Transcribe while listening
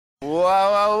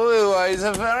boys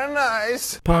are very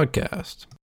nice. Podcast.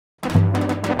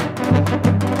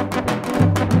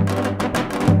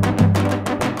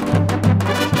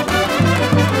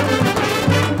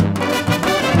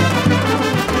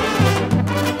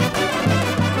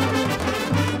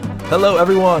 Hello,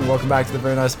 everyone. Welcome back to the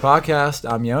Very Nice Podcast.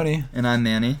 I'm Yoni. And I'm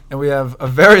Manny. And we have a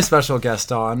very special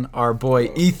guest on, our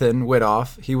boy Ethan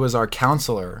Widoff. He was our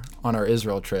counselor on our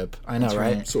Israel trip. I know,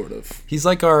 right? Sort of. He's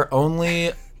like our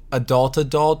only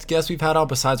adult guest we've had on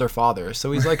besides our father.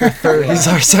 So he's like our third, he's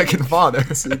our second father.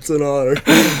 It's an honor.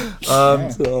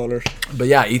 It's an honor. But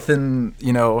yeah, Ethan,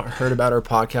 heard about our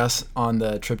podcast on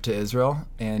the trip to Israel,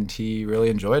 and he really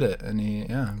enjoyed it. And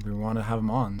we want to have him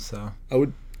on. So I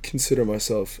would consider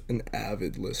myself an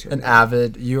avid listener.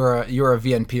 You're a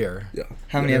VNPer. Yeah.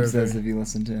 How many episodes have you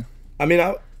listened to? I mean,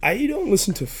 I don't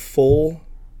listen to full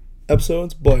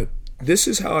episodes, but this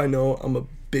is how I know I'm a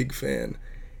big fan.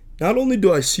 Not only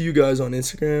do I see you guys on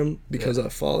Instagram because I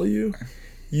follow you,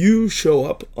 you show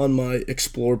up on my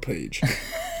Explore page.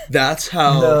 That's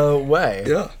how. No way.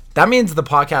 Yeah. That means the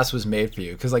podcast was made for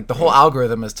you, because like the whole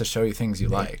algorithm is to show you things you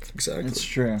like. Exactly. It's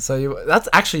true. So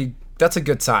that's a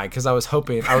good sign, because I was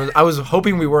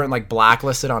hoping we weren't like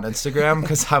blacklisted on Instagram,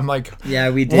 because I'm like, yeah,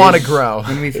 we did want to grow.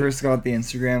 When we first got the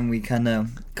Instagram, we kind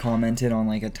of commented on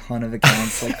like a ton of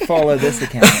accounts, like follow this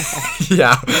account.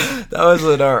 Yeah, that was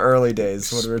in our early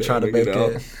days when we were trying to make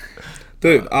it.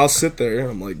 Dude, I'll sit there and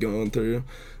I'm like going through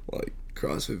like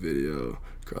CrossFit video.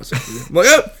 I'm like,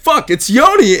 oh, fuck, it's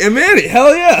Yoni and Manny.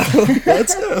 Hell yeah.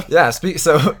 Let's go. Yeah,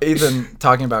 so Ethan,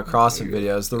 talking about CrossFit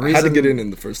videos, the reason I had to get in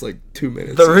the first like 2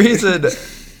 minutes. The reason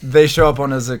they show up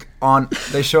on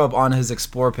his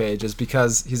Explore page is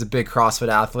because he's a big CrossFit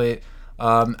athlete.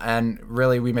 And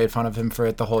really, we made fun of him for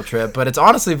it the whole trip, but it's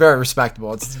honestly very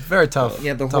respectable. It's very tough.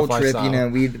 Yeah, the tough whole trip, lifestyle.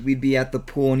 we'd be at the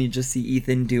pool and you'd just see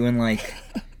Ethan doing like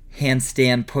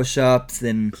handstand push-ups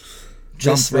and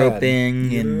jump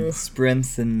roping and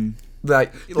sprints and go.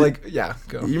 You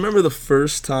remember the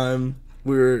first time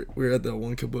we were at that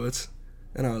one kibbutz,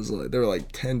 and I was like, there were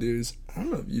like 10 dudes. I don't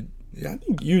know if you. Yeah, I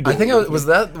think you did. I think is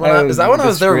that when I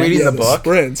was there reading the book?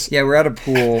 Sprints. yeah, we're at a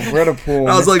pool.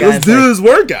 I was like, let's do this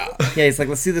workout. Yeah, he's like,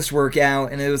 let's do this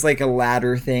workout, and it was like a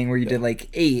ladder thing where you did like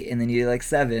 8, and then you did like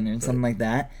 7 or something like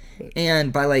that.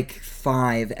 And by like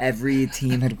 5, every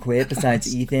team had quit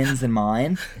besides Ethan's and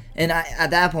mine. And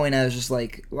at that point, I was just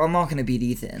like, well, I'm not going to beat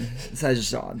Ethan. So I just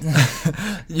stopped.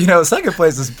 Second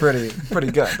place is pretty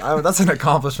good. That's an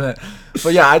accomplishment.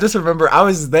 But yeah, I just remember I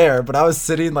was there, but I was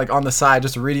sitting like on the side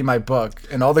just reading my book,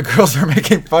 and all the girls were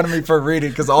making fun of me for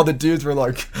reading, because all the dudes were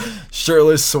like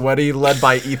shirtless, sweaty, led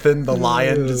by Ethan, the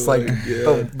lion, just like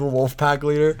the wolf pack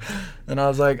leader. And I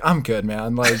was like, I'm good,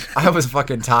 man. Like, I was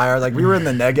fucking tired. Like, we were in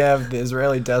the Negev, the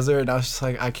Israeli desert, and I was just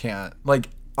like, I can't. Like,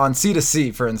 on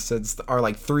C2C, for instance, our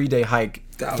like 3-day hike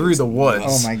through the woods.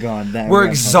 Oh my god, we're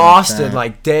exhausted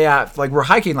like day after, like we're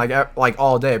hiking like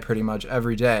all day pretty much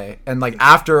every day. And like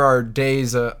after our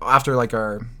days, after like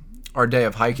our day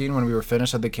of hiking, when we were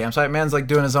finished at the campsite, man's like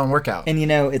doing his own workout. And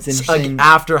it's interesting. Like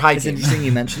after hiking. It's interesting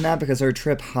you mentioned that, because our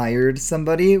trip hired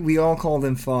somebody. We all called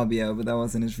him Fabio, but that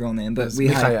wasn't his real name. But we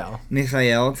hired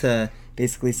Michael to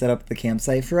basically set up the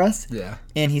campsite for us. Yeah.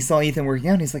 And he saw Ethan working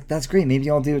out, and he's like, that's great, maybe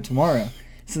I'll do it tomorrow.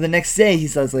 So the next day he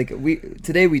says, like,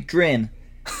 today we train.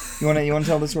 You wanna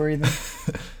tell the story,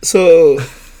 Ethan? So,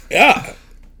 yeah.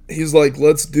 He's like,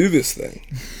 let's do this thing.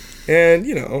 And,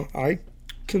 I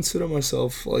consider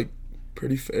myself like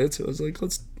pretty fit, so I was like,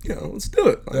 let's do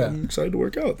it. I'm excited to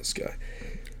work out with this guy.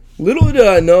 Little did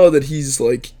I know that he's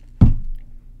like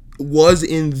was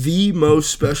in the most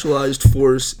specialized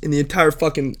force in the entire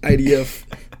fucking IDF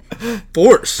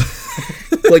force.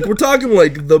 Like, we're talking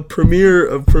like the premier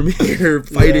of premier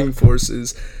fighting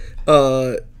forces.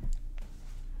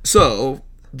 So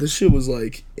this shit was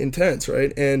like intense,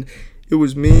 right? And it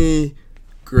was me,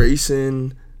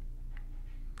 Grayson,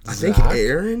 I think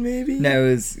Aaron, maybe? No,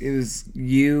 it was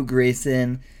you,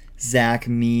 Grayson, Zach,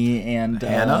 me, and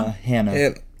Hannah.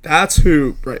 Hannah. That's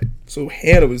who, right. So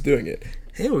Hannah was doing it.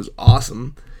 Hannah was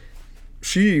awesome.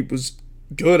 She was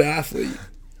good athlete.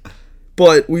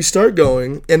 But we start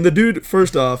going, and the dude,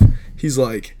 first off, he's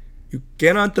like, you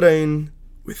cannot train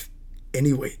with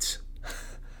any weights.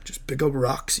 Just pick up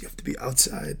rocks. You have to be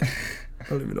outside. I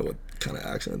don't even know what kind of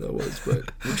accent that was,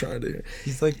 but we're trying to hear.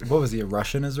 He's like, what was he, a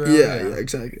Russian Israeli? Yeah,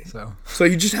 exactly. So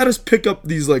he just had us pick up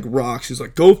these like rocks. He's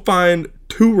like, go find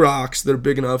 2 rocks that are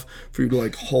big enough for you to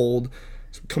like hold.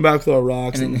 So come back with our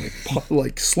rocks and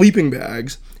like sleeping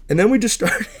bags. And then we just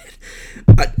started.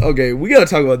 Okay, we gotta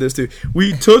talk about this too.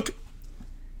 We took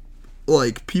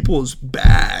like people's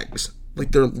bags,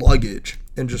 like their luggage,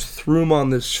 and just threw him on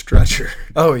this stretcher.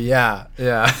 Oh yeah,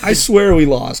 yeah. I swear we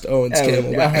lost Owen's Oh,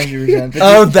 camelback. 100%. But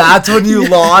Oh, that's when you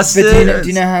lost But it. do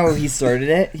you know how he started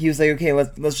it? He was like, okay,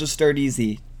 let's just start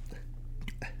easy.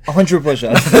 100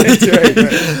 push-ups.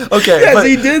 Okay, Yes, but,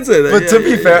 he did say that. but yeah, to be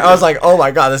yeah, fair, yeah. I was like, oh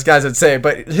my god, this guy's insane.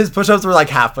 But his push-ups were like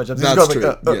half push-ups. He was That's going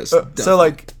true. like, Yes, so definitely.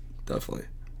 like Definitely.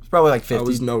 it's probably like I 50.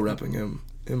 was no repping him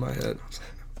in my head.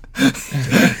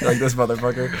 Like this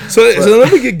motherfucker. So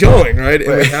then we get going, right? And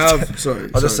we Wait. have. Sorry.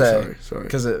 I'll just say Sorry.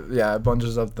 because it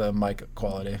bunches up the mic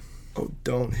quality. Oh,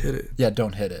 don't hit it. Yeah,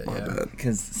 don't hit it. My Yeah. bad.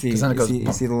 Because see, then it you goes see, you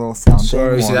bump. see the little sound Sorry.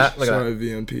 thing? You see that? Look at Sorry,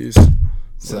 VMPs.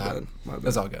 So My that, bad. My bad.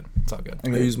 that's all good. It's all good. I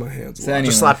use my hands a So lot. anyway,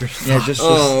 Just slap your- Yeah, just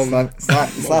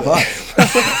slap up.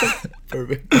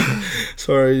 Perfect.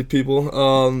 Sorry,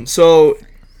 people. So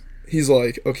he's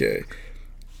like, okay,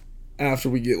 after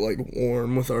we get like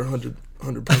warm with our 100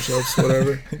 push-ups,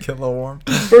 whatever. Get a little warm.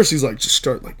 First, he's like, just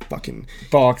start like fucking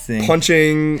Boxing.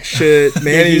 punching shit. Yeah,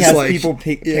 Man, he he's has like, people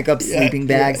pick up yeah, sleeping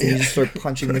bags, and yeah. you just start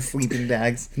punching the sleeping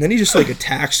bags. and then he just like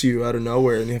attacks you out of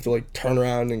nowhere, and you have to like turn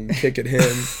around and kick at him.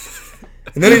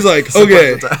 And then he's like,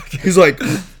 okay, attack. he's like,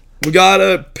 we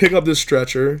gotta pick up this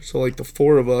stretcher. So like the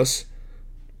four of us,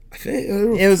 I think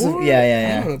It was- four? yeah, yeah,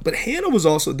 yeah. I don't know. But Hannah was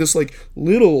also this like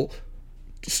little,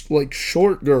 just like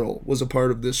short girl was a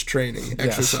part of this training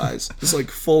exercise. This like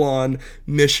full on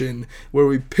mission where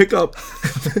we pick up,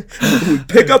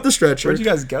 the stretcher. Where'd you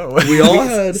guys go? We all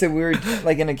had. So we were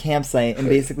like in a campsite, and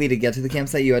basically to get to the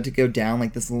campsite, you had to go down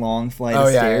like this long flight Oh,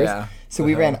 of yeah, stairs. yeah. So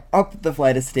we ran up the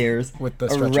flight of stairs, With the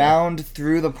stretcher. around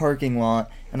through the parking lot,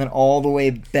 and then all the way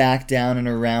back down and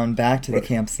around back to the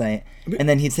campsite. And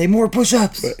then he'd say, "More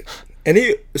push-ups." And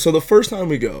so the first time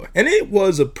we go, and it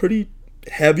was a pretty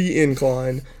heavy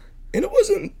incline, and it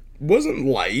wasn't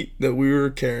light that we were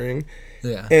carrying,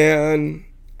 Yeah. and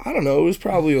I don't know, it was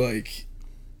probably like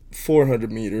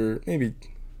 400 meter, maybe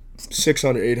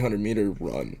 600, 800 meter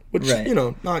run, which Right.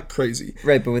 not crazy,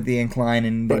 Right, but with the incline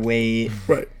and the Right. weight.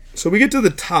 right? So we get to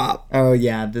the top, Oh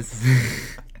yeah, this.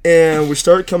 and we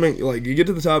start coming, like you get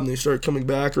to the top, and you start coming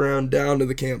back around down to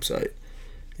the campsite,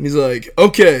 and he's like,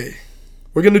 "Okay,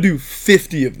 we're gonna do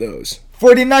 50 of those."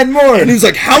 49 more. And he's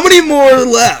like, "How many more are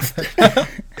left?"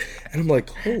 And I'm like,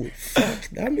 "Holy fuck,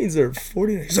 that means there are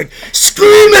 49. He's like, "Scream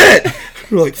it!"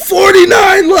 We're like,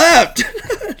 49 left.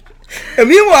 And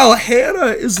meanwhile, Hannah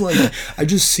is like, I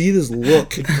just see this look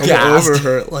come Gassed. over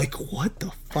her, like, what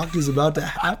the fuck is about to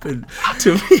happen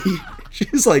to me?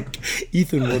 She's like,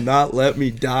 "Ethan will not let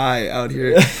me die out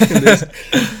here."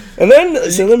 And then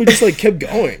we just like kept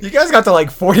going. You guys got to like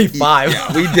 45.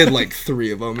 Yeah, we did like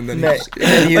 3 of them, and then he was, And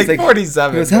then he was Like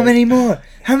 47, He goes, "How but- many more?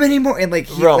 How many more?" And like,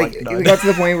 We're all like, we none. got to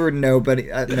the point where no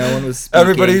one was speaking.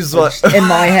 Everybody's what? In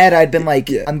my head, I'd been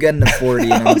like, "I'm getting to 40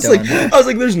 and I I'm was done."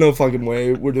 like, "There's no fucking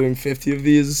way we're doing 50 of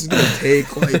these. This is gonna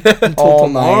take like until All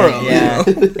tomorrow." night, yeah.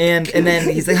 you know? and then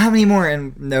he's like, "How many more?"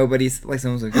 And nobody's like,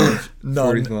 someone's like, None.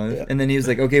 45. And then he was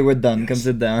like, "Okay, we're done. Come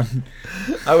sit down."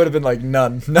 I would have been like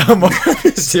none. No more.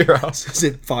 0. I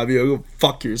said, "Fabio, go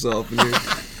fuck yourself." And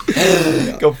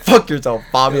you're- Go fuck yourself,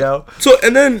 Fabio. So,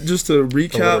 and then just to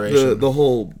recap Alliteration. the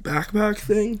whole backpack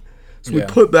thing. So we Yeah.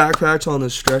 put backpacks on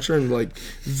this stretcher and like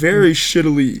very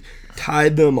shittily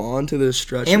tied them onto this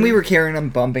stretcher. And we were carrying them,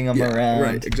 bumping them yeah, around.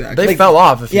 right, exactly. They fell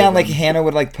off. Yeah, and like Hannah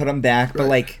would like put them back, but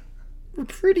like, we're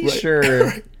pretty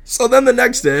sure. So then the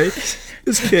next day,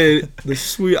 this kid, the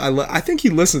sweet, I think he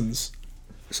listens.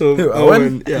 So Who,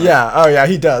 Owen? Yeah. Oh yeah,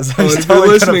 he does. Owen, He's if you're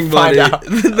totally listening, gonna find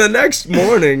buddy, out. the next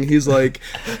morning he's like,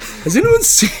 "Has anyone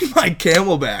seen my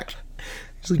camelback?"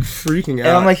 He's like freaking out.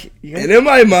 And I'm like, yeah. and in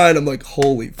my mind, I'm like,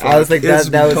 "Holy fuck!" I was like, it's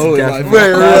that was totally my definitely- fault.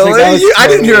 Wait, I was like, that really? was I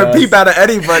didn't hear a totally peep out of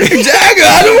anybody. Exactly.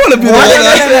 I don't want to be No,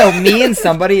 that. no, me and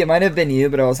somebody, it might have been you,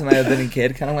 but it also might have been a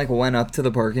kid, kind of like went up to the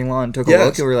parking lot and took a Yes.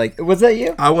 look, and we were like, "Was that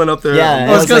you?" I went up there.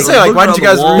 Yeah, I was gonna say, like, why didn't you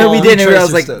guys No, we didn't. Trace I was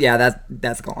your like, stuff. "Yeah,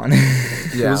 that's gone."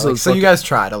 Yeah, was like, a so you fucking- guys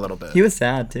tried a little bit. He was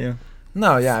sad too.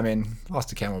 No, yeah, I mean,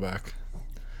 lost a camelback.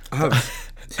 I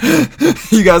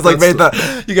have- You guys like That's made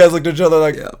the. You guys looked at each other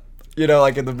like, Yeah.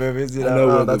 like in the movies. You I know, know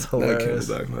oh, what that's that hilarious.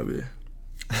 camelback might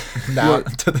be. Now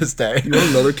What? to this day. You want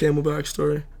another camelback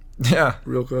story, Yeah,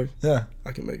 real quick? yeah.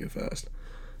 I can make it fast.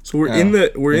 So we're Oh, in the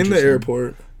interesting.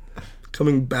 airport,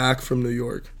 coming back from New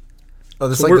York. Oh,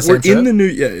 this is So like we're the same trip? in the New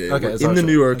yeah Okay, we're it's in our the trip.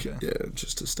 New York Okay. yeah,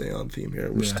 just to stay on theme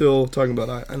here. We're Yeah. still talking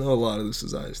about I know a lot of this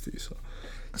is IST, so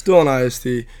still on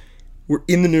IST. We're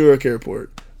in the New York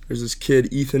airport. There's this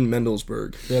kid Ethan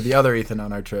Mendelsberg. Yeah, the other Ethan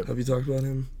on our trip. Have you talked about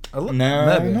him? No,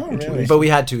 not really. But we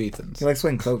had 2 Ethans. He likes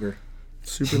playing poker.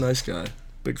 Super nice guy.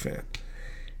 Big fan.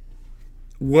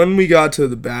 When we got to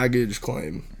the baggage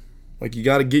claim, you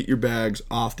got to get your bags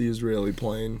off the Israeli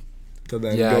plane to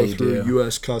then Yeah, go you through do.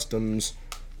 U.S. Customs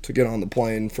to get on the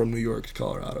plane from New York to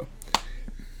Colorado.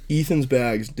 Ethan's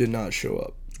bags did not show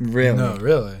up. Really? No,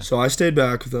 really. So I stayed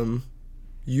back with him.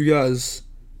 You guys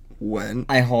went.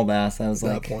 I hauled ass. I was At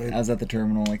that like, point. I was at the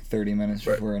terminal like 30 minutes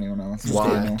Right. before anyone else.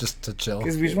 Why? Just to chill.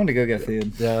 Because we just wanted to go get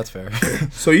food. Yeah, that's fair.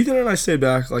 So Ethan and I stayed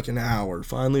back like an hour.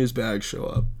 Finally, his bags show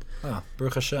up. Oh,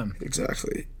 Baruch Hashem.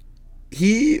 Exactly.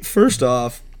 First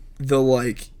off, the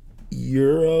like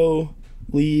Euro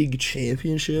League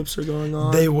championships are going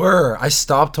on. They were. I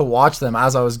stopped to watch them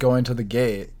as I was going to the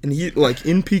gate. And he like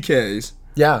in PKs.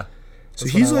 Yeah. So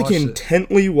That's when he's I like watched it.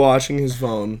 intently watching his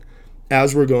phone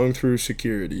as we're going through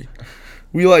security.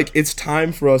 It's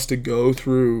time for us to go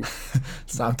through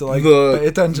It's time to like the pay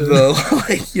attention.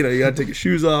 you gotta take your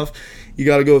shoes off. You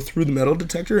gotta go through the metal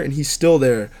detector, and he's still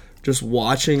there, just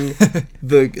watching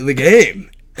the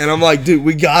game. And I'm like, dude,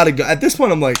 we gotta go. At this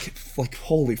point, I'm like,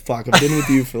 holy fuck, I've been with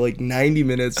you for like 90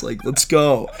 minutes. Like, let's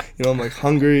go. I'm like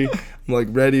hungry. I'm like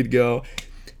ready to go.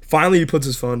 Finally, he puts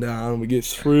his phone down. We get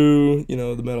through, the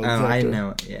metal detector. Oh, I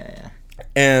know. Yeah.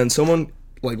 And someone,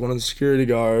 like one of the security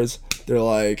guards, they're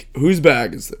like, whose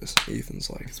bag is this? Ethan's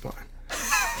like, it's mine.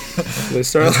 They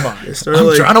start I'm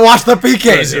like, trying to watch the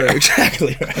PKs here. Right,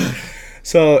 exactly. Right.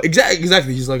 So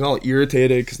exactly, he's like all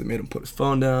irritated because they made him put his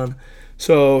phone down.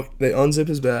 So they unzip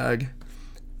his bag.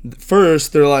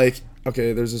 First, they're like,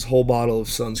 okay, there's this whole bottle of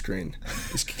sunscreen.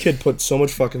 This kid put so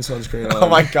much fucking sunscreen on. Oh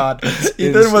my god.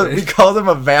 Ethan was, we called him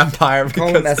a vampire Call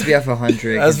him because SPF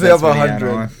 100. 'cause SPF that's what he had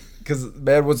 100. on. Because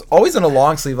man was always in a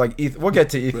long sleeve. Like Ethan, we'll get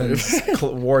to Ethan's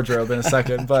wardrobe in a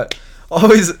second, but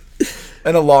always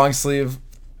in a long sleeve.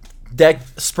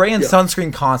 Spraying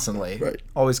sunscreen constantly. Right.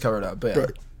 Always covered up. But yeah.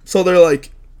 Right. So they're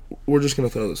like, we're just gonna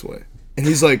throw this away. And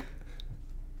he's like,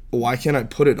 why can't I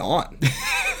put it on?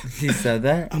 He said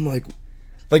that? I'm like,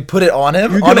 Like put it on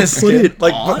him, you're on gonna his put skin, it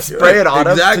like on? spray it on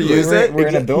Exactly. him to use it. We're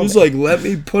in a building. He's like, let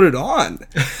me put it on.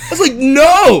 I was like,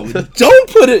 no, don't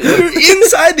put it. You're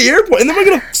inside the airport, and then we're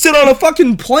gonna sit on a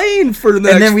fucking plane for the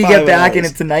next. And then we 5 get back and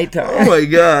hours. it's nighttime. Oh my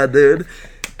god, dude.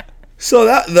 So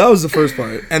that was the first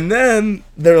part, and then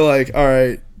they're like, all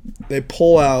right, they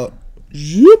pull out.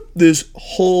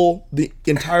 The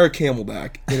entire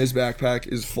Camelback in his backpack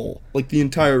is full, like the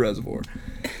entire reservoir.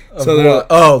 So they're like,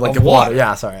 like of water. water.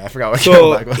 Yeah, sorry, I forgot what So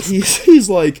Camelback was. he's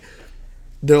like,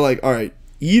 they're like, all right,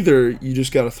 either you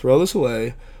just got to throw this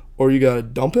away, or you got to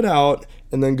dump it out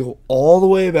and then go all the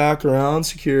way back around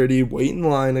security, wait in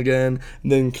line again,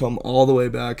 and then come all the way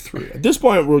back through. At this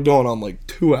point, we're going on like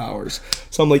 2 hours.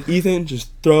 So I'm like, Ethan, just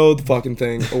throw the fucking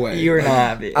thing away. You were not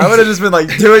happy. I would have just been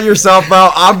like, do it yourself, bro.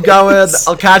 I'm going.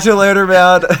 I'll catch you later,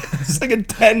 man. It's like a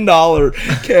 $10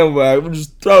 Camelback. We'll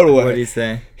just throw it away. What did he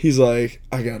say? He's like,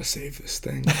 I gotta save this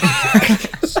thing.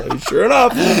 So sure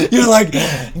enough, You're like,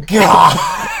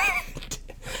 God.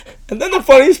 and then the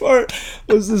funniest part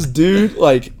was this dude,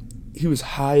 like, he was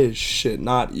high as shit,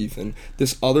 not Ethan.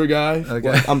 This other guy, Okay.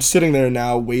 like, I'm sitting there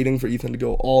now waiting for Ethan to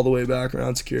go all the way back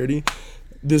around security.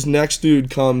 This next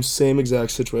dude comes, same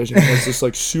exact situation, has this,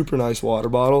 like, super nice water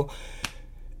bottle.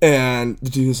 And the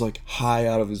dude is, like, high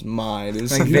out of his mind.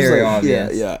 It's Like, he was, very like,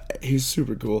 obvious. Yeah, he's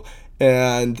super cool.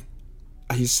 And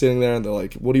he's sitting there, and they're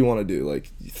like, what do you want to do?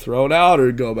 Like, you throw it out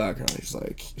or go back around? He's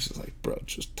just like, bro,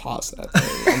 just toss that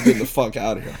thing. I'm getting the fuck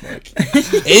out of here. I'm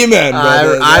like, amen,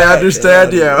 brother. I Yeah,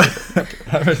 understand yeah. you.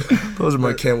 Those are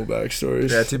my Camelback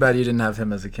stories. Yeah, too bad you didn't have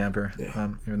him as a camper,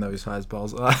 even though he's high as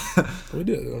balls. We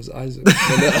did. It was Isaac.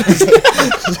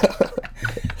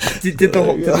 Did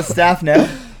the staff know?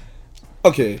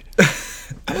 Okay.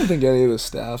 I don't think any of the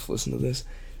staff listened to this.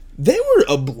 They were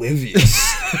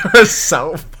oblivious. It was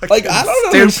so fucking Like, I don't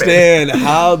stupid. understand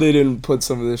how they didn't put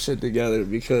some of this shit together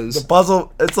because, The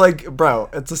puzzle, it's like, bro,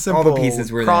 it's a simple All the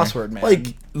pieces were there. crossword, man.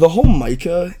 like, the whole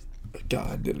Micah. God,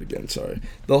 I did it again. Sorry.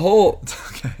 The whole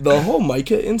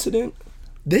Micah incident.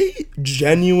 They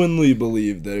genuinely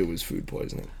believed that it was food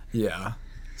poisoning. yeah. I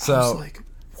was So, like,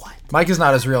 what? Mike is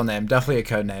not his real name, definitely a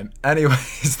code name.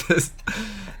 Anyways,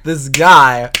 this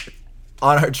guy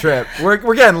on our trip, we're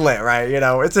getting lit, right?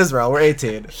 It's Israel, we're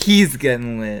 18. He's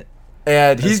getting lit.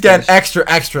 And he's getting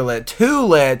extra lit, too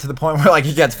lit to the point where like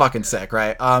he gets fucking sick,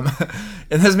 right? And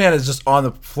this man is just on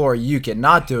the floor,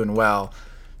 not doing well.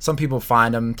 Some people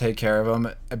find him, take care of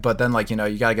him, but then like you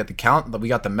gotta get the count. We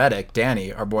got the medic,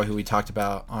 Danny, our boy who we talked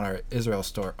about on our Israel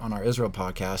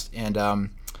podcast, and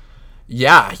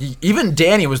yeah, even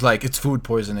Danny was like, it's food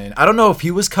poisoning. I don't know if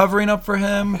he was covering up for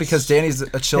him because Danny's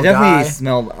a chill It definitely guy.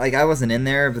 smelled like I wasn't in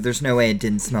there, but there's no way it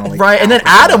didn't smell like Right, and then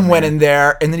alcohol Adam went in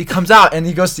there, and then he comes out, and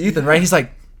he goes to Ethan, right? He's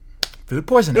like, food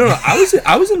poisoning. No,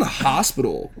 I was in the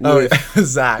hospital Oh, with, yeah.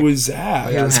 Zach. with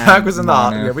Zach. Yeah, had Zach was in the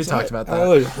mono. Yeah, we talked about I that.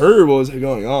 like heard what was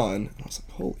going on. I was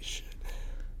like, holy shit.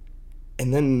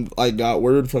 And then I got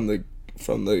word from the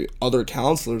other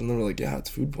counselors, and they were like, "Yeah, it's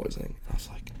food poisoning." I was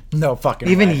like, No fucking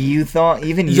Even way. you thought,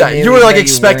 even you. Yeah, knew you were like that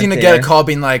expecting to weren't get a there. call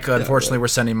being like, unfortunately, right. we're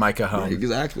sending Micah home.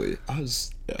 exactly. I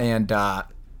was And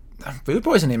food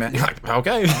poisoning, man. You're like,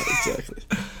 okay. exactly.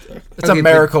 It's a Okay,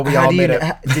 miracle but we how all do you made it.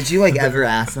 kn- Did you like ever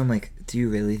ask them like, do you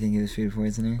really think it was food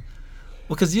poisoning?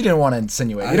 Well, because you didn't want to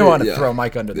insinuate. You don't want to Yeah. throw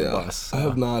Mike under the Yeah. bus. So. I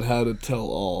have not had a tell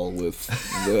all with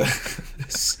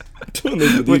the doing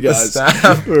this with you With the guys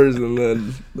staff. first, and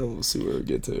then we'll see where we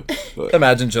get to. But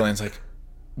Imagine Jillian's like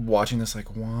watching this,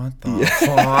 like, what the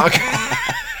fuck?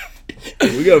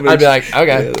 we gotta make I'd be like,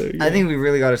 okay. Yeah, there you I go. think we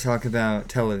really got to talk about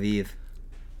Tel Aviv.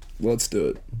 Let's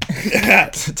do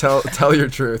it. tell your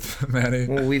truth, Manny.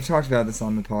 Well, we've talked about this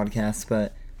on the podcast,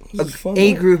 but This is fun,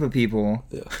 a though. group of people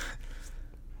Yeah.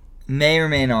 may or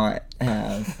may not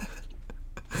have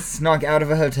snuck out of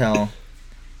a hotel,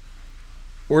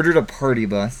 ordered a party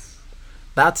bus.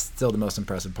 That's still the most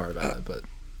impressive part about it. But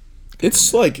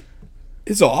It's like,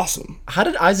 it's awesome. how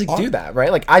did Isaac do that?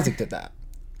 Right? Like Isaac did that.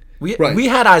 Right. We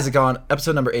had Isaac on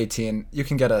episode number 18. You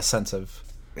can get a sense of.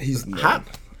 He's the How- man.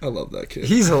 I love that kid.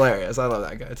 He's hilarious. I love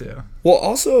that guy too. Well,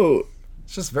 also,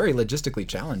 It's just very logistically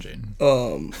challenging.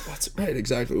 what's right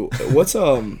exactly? What's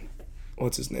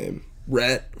his name?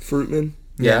 Rhett Fruitman.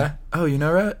 Yeah. Oh, you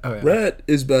know Rhett? Oh yeah. Rhett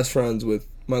is best friends with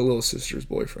my little sister's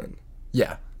boyfriend.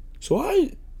 Yeah. So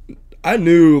I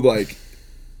knew, like,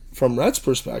 from Rhett's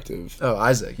perspective, Oh,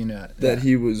 Isaac. You know that. that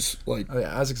he was like Oh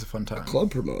yeah, Isaac's a fun time. club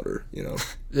promoter, you know,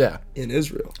 Yeah. in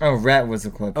Israel. Oh, Rhett was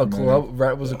a club. Oh, promoter. club.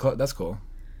 Rhett was a club. That's cool.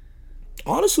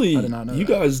 Honestly, I did not know you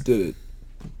that. guys did it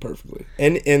perfectly.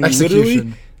 And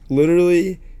Execution.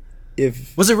 literally,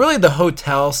 if Was it really the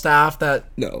hotel staff that?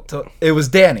 no, It was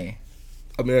Danny.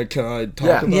 I mean, can I talk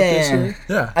Yeah. about this Yeah. here?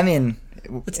 Yeah. I mean,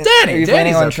 It's Danny. Are you Danny's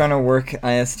planning on okay. trying to work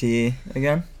IST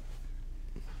again?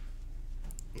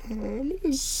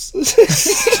 It's-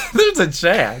 There's a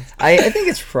chance. I think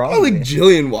it's I probably. think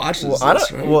Jillian watches Well, I this,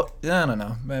 don't. right? Well, yeah, I don't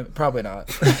know. Maybe, probably not.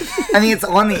 I mean, it's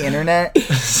on the internet.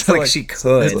 So, like she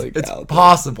could. it's like it's out there.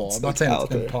 possible. It's I'm not like saying out it's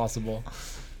there. impossible.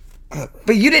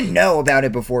 But you didn't know about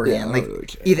it beforehand. Yeah, I like, don't really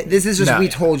care. either, this is just No, we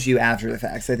yeah. told you after the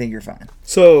fact. So I think you're fine.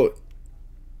 So,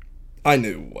 I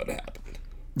knew what happened.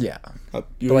 Yeah.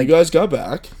 You like- guys got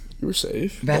back. You were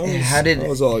safe. But That was- how did? that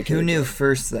was all I Who cared knew about.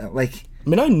 first though? Like, I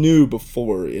mean, I knew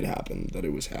before it happened that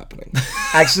it was happening.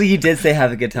 actually, you did say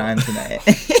have a good time tonight.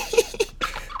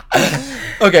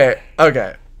 Okay.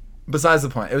 Okay. Besides the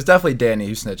point, it was definitely Danny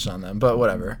who snitched on them. But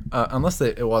whatever. Unless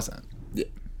it wasn't. Yeah.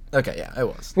 Okay. Yeah, it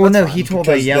was. well, no, That's he fine. told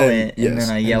I Because yell then- it, and yes,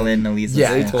 then I and yell it then in Elisa's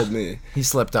Yeah, They face. told me, He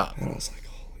slipped up. and I was like,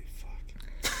 "Holy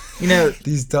fuck!" You know,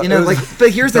 These dumb- you know, it was like, but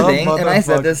here's the dumb thing, and I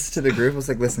said motherfucker. this to the group. I was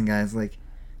like, listen, guys, like,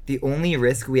 the only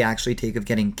risk we actually take of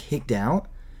getting kicked out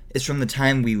is from the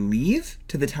time we leave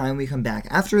to the time we come back.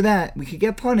 After that, we could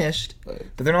get punished, Right.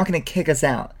 but they're not going to kick us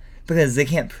out because they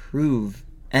can't prove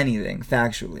anything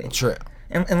factually, True.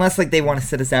 unless like they want to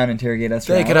sit us down and interrogate us.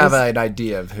 For They could have hours. an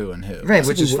idea of who and who. right,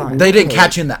 which is What- fine. They didn't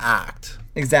catch you in the act.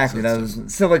 Exactly. That was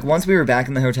so. Like once we were back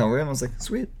in the hotel room, I was like,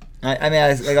 sweet. I mean,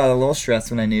 I got a little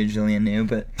stressed when I knew Jillian knew,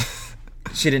 but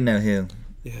she didn't know who.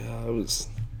 Yeah, I was.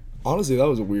 Honestly, that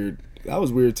was weird. That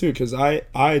was weird too, because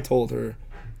I told her,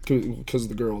 because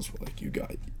the girls were like, you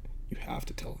have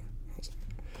to tell her. I was like,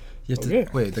 You have Okay.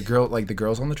 to, wait, the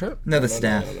girls on the trip? No, the no,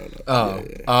 staff. no, no, no. Oh, Yeah,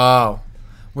 yeah. oh.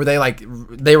 Were they like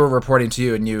they were reporting to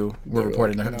you and you were They were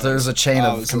reporting like- to her? and So I there's a was- chain I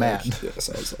of was command. Like, yes,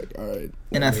 I was like, all right.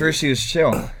 And at first she was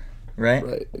chill, right?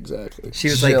 Right, exactly. She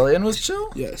was like, Jillian was chill.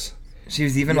 Yes, she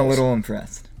was even a Yes. little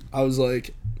impressed. I was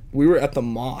like, we were at the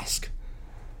mosque,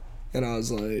 and I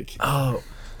was like, Oh,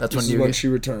 that's this when is you. when she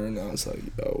returned. I was like,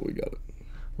 oh, we got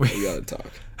to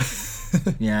talk.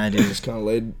 Yeah, I do. Just kind of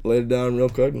laid it down real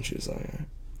quick, and she was like, all right.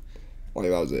 Like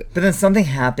that was it. But then something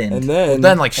happened. And then,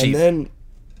 then, like, she- and then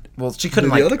Well, she couldn't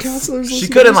Did the like. other counselors She listen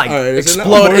to couldn't this? like All right, so now I'm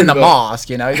explode worried in the about- mosque.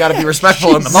 You know, you got to be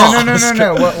respectful in the no, mosque.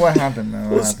 no. What happened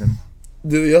though? What happened?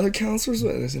 do the other counselors?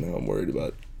 Listen, now I'm worried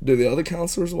about. Do the other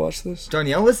counselors watch this?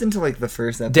 Danielle listened to like the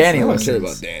first episode. Danny I don't listens. care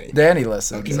about Danny. Danny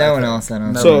listens. Okay. No one else. I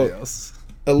don't know. Nobody So- else.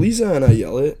 Elisa and I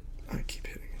yell it. I keep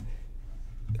hitting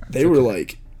it. They were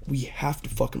like, we have to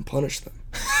fucking punish them.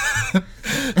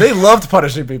 They loved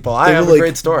punishing people. I They have were a like,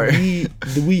 great story.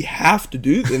 We have to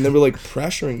do this. And they were like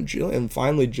pressuring Jillian. And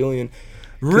finally, Jillian.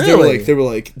 'cause Really? They were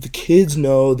like, the kids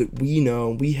know that we know.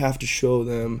 We have to show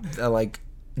them. Like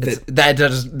that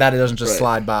doesn't just Right.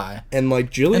 slide by. And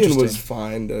like Jillian was Interesting.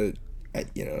 fine to,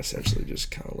 essentially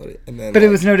just kind of let it. And then, But it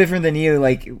like, was no different than you.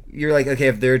 Like you're like, okay,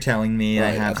 if they're telling me I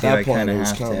right, have at to, I that point, kind it of was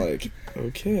have kind to. of like,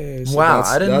 okay. So Wow,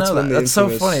 I didn't that's know when that. the That's so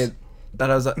infamous- funny. That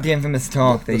I was. The infamous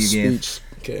talk that the you gave. speech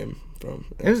came from.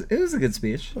 It was a good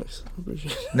speech. Nice. I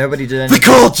appreciate it. Nobody did The anything.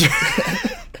 culture.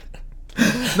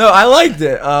 No, I liked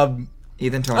it.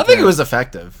 Ethan talked I think it out. was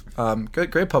effective.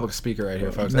 Great public speaker right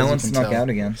here, folks. No as one you can snuck tell. out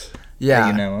again. Yeah, That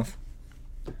you know of.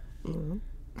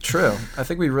 true. I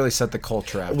think we really set the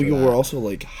culture after We that. were also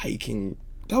like hiking.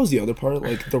 That was the other part.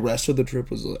 Like the rest of the trip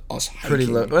was us hiking. Pretty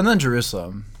lit. And then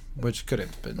Jerusalem, which could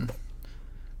have been.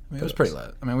 I mean, it was pretty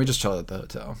lit. I mean, we just chilled at the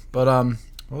hotel. But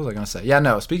what was I gonna say? Yeah,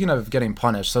 no. Speaking of getting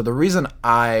punished, so the reason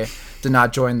I did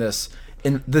not join this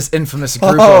infamous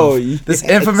group this yes.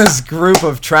 infamous group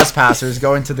of trespassers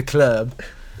going to the club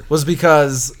was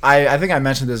because I think I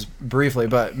mentioned this briefly,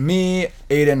 but me,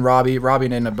 Aiden, Robbie and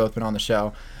Aiden have both been on the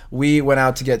show. We went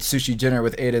out to get sushi dinner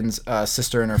with Aiden's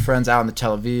sister and her friends out in the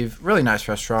Tel Aviv. Really nice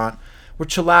restaurant. We're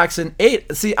chillaxing.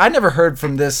 See, I never heard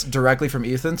from this directly from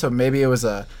Ethan, so maybe it was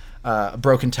a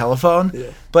broken telephone.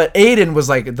 Yeah. But Aiden was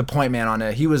like the point man on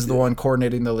it. He was the one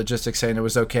coordinating the logistics, saying it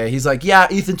was okay. He's like, yeah,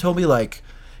 Ethan told me like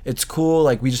it's cool.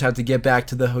 Like we just have to get back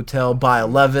to the hotel by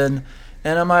 11.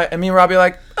 And me and Robbie are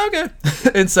like, okay.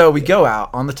 And so we go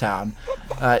out on the town,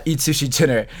 eat sushi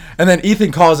dinner. And then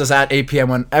Ethan calls us at 8 p.m.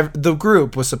 when the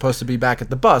group was supposed to be back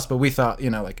at the bus, but we thought,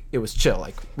 like it was chill.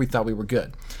 Like we thought we were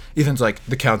good. Ethan's like,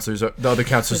 the other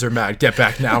counselors are mad. Get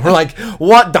back now. We're like,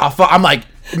 what the fuck? I'm like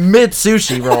mid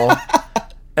sushi roll.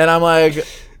 And I'm like,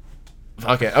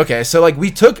 okay. So like we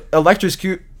took electric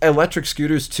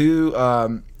scooters to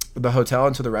the hotel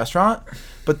and to the restaurant.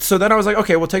 But so then I was like,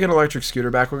 okay, we'll take an electric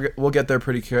scooter back. We'll get there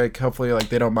pretty quick. Hopefully, like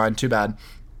they don't mind too bad.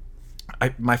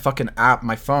 My fucking app,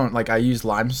 my phone, like I used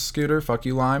Lime Scooter. Fuck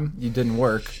you, Lime. You didn't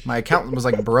work. My account was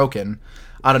like broken.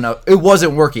 I don't know. It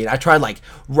wasn't working. I tried like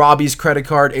Robbie's credit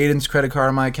card, Aiden's credit card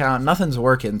on my account. Nothing's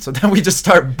working. So then we just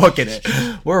start booking it.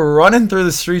 We're running through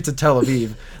the streets of Tel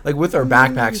Aviv, like with our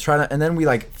backpacks, and then we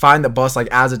like find the bus, like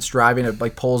as it's driving, it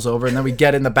like pulls over, and then we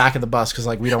get in the back of the bus because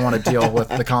like we don't want to deal with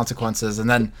the consequences. And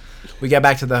then we get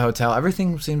back to the hotel.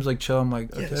 Everything seems like chill. I'm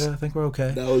like, okay, Yes. I think we're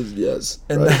okay. That was yes.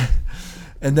 And right.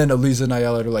 then Eliza and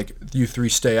Ayala are like, you three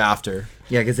stay after.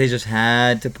 Yeah, because they just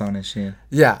had to punish you.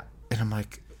 Yeah. And I'm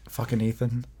like, fucking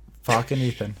Ethan.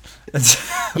 And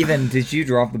so- Ethan, did you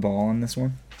drop the ball on this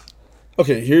one?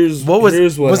 Okay, here's what was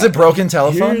here's what was it happened. broken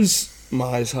telephone? Here's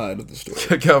my side of the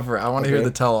story. Go for it. I want to hear Okay.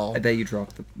 the tell all. I bet you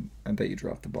dropped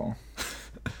the ball.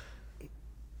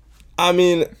 I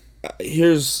mean,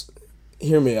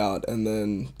 hear me out, and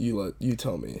then you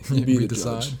tell me. You be We the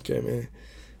decide. judge, okay,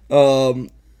 man.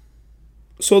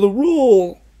 So the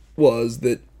rule was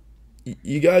that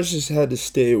you guys just had to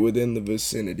stay within the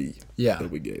vicinity Yeah.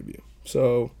 that we gave you.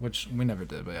 So Which we never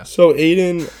did, but yeah.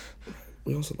 Aiden,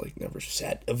 we also like never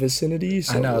set a vicinity.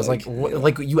 So I know. It's like, you know.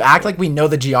 like you act like we know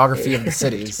the geography of the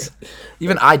cities.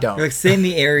 Even I don't. You're like, stay in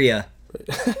the area.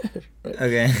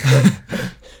 Okay.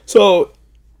 So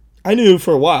I knew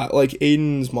for a while, like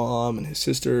Aiden's mom and his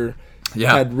sister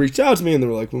Yeah. had reached out to me, and they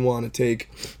were like, "We want to take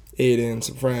Aiden and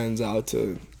some friends out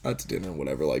to dinner, or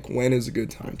whatever. Like, when is a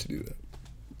good time to do that?"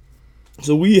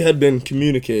 So we had been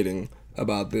communicating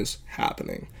about this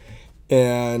happening,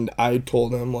 and I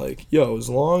told them like, "Yo, as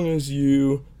long as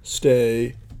you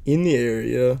stay in the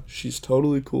area, she's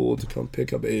totally cool to come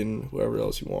pick up Aiden, whoever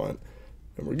else you want,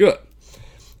 and we're good."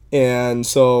 And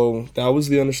so that was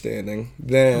the understanding.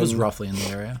 Then It was roughly in the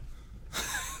area.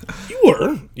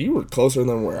 you were closer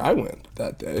than where I went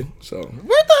that day. So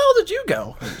Where the hell did you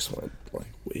go? I just went like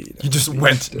way down You just the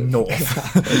went beach.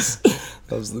 north.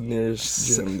 That was the nearest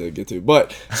gym to get to.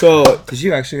 But so Did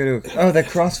you actually go to that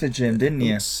CrossFit gym, didn't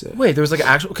you? Wait, there was like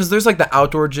actual because there's like the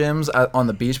outdoor gyms on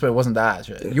the beach, but it wasn't that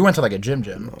shit. You went to like a gym.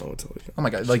 I went to like Oh my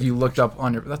god! Like you looked up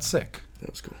on your. That's sick. that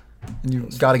was cool. And you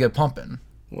got to get pumping.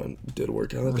 Did a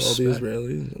workout with all the Respect.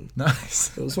 Israelis, and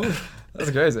Nice. it was fun.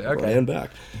 That's crazy. Okay. Ran back.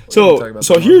 talk So about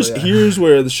so that more, here's but yeah. here's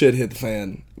where the shit hit the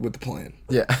fan with the plan.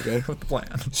 Yeah. Okay. With the plan.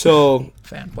 So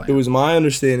Fan plan. it was my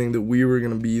understanding that we were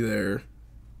gonna be there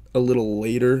a little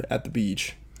later at the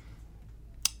beach.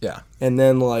 Yeah. And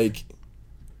then, like,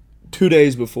 2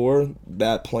 days before,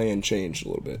 that plan changed a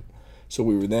little bit. So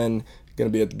we were then going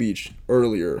to be at the beach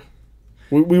earlier.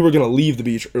 We were going to leave the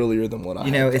beach earlier than what I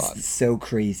You know, had thought. it's so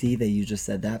crazy that you just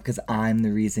said that because I'm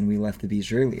the reason we left the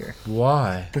beach earlier.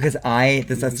 Why? Because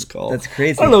that's call.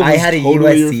 crazy. I don't know if I it's had a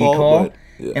totally your USC fault, call, but,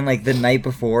 yeah. and like the night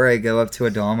before, I go up to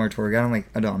Adam or tour guide. I'm like,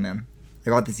 Adam, man,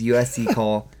 I got this USC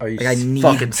call. Are you like, I need,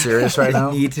 fucking serious right now?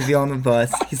 I need to be on the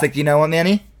bus. He's like, you know what,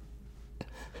 Manny?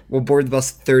 We'll board the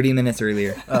bus 30 minutes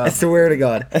earlier. I swear to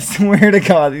God. I swear to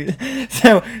God.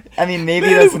 So, I mean, maybe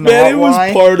Man, that's man, not it was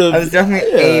why. part of- I was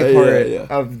definitely Yeah, a part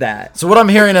yeah. of that. So what I'm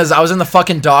hearing is I was in the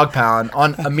fucking dog pound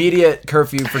on immediate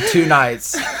curfew for 2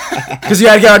 nights because you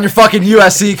had to get on your fucking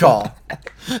USC call.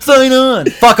 Sign on.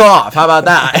 Fuck off. How about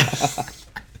that?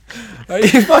 Are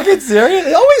you fucking serious?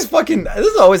 It always fucking. This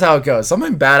is always how it goes.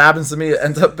 Something bad happens to me. It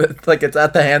ends up like it's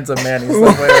at the hands of Manny some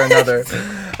way or another.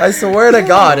 I swear to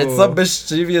God, it's some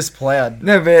mischievous plan.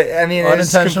 No, but I mean,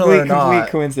 Unintentional it's or not.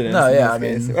 complete coincidence. No, in yeah, this I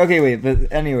mean- case. Okay, wait,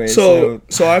 but anyway, So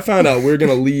I found out we are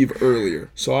gonna leave earlier.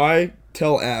 So I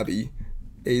tell Abby,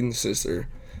 Aiden's sister,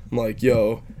 I'm like,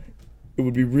 yo, it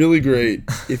would be really great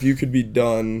if you could be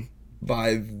done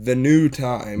by the new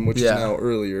time, which Yeah. is now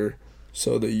earlier,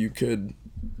 so that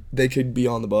they could be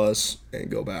on the bus and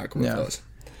go back with Yeah. us.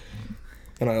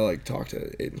 And I like talked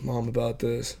to Aiden's mom about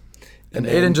this. And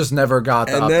then- Aiden just never got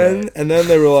the update. and then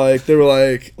they were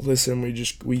like, listen,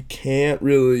 we can't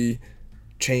really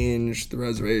change the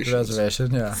reservations.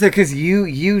 Reservation, yeah. So, because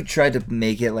you tried to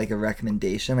make it like a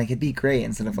recommendation, like it'd be great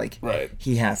instead of like Right.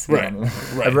 he has to be Right. on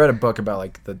the I read a book about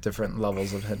like the different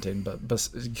levels of hinting, but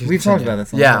We've talked about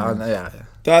this on Yeah, the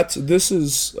yeah. This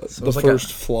is it the was like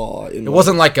first flaw in It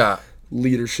wasn't like a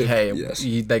leadership. hey, yes.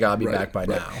 they gotta be Right, back by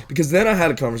right. now. Because then I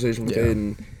had a conversation with Yeah.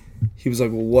 Aiden. He was like,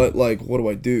 well, what do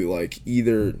I do? Like,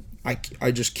 either I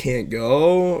just can't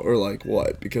go, or like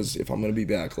what? Because if I'm gonna be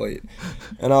back late.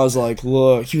 And I was like,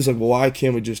 look, he was like, well, why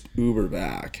can't we just Uber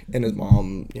back? And his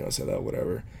mom, said that,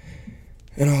 whatever.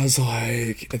 And I was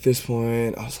like, at this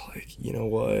point, I was like, you know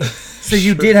what? So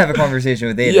you did have a conversation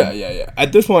with Aiden. Yeah.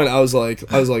 At this point, I was like,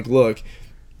 look,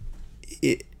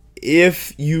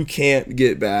 if you can't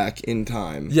get back in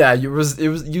time, Yeah, you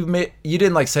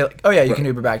didn't like say like, oh yeah, you can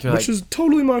Uber back. You're which like is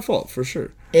totally my fault for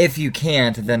sure. If you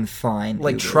can't, then fine.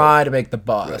 like Uber. try to make the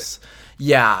bus.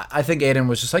 Yeah, I think Aiden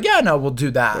was just like, yeah, no, we'll do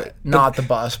that, not the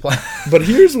bus plan. But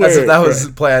here's where As if that was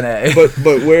right. plan A.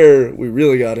 but where we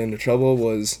really got into trouble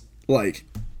was like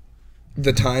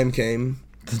the time came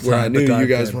where I time- the knew time you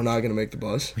guys came. were not gonna make the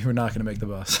bus, we were not gonna make the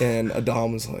bus. and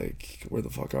Adam was like, "Where the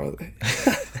fuck are they?"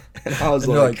 And I was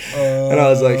And you're like,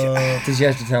 "Ah." Did you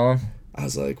have to tell him? I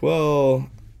was like, well,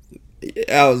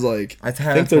 I was like, I I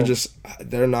think told-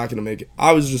 they're not gonna make it.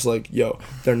 I was just like, yo,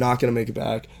 they're not gonna make it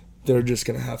back. They're just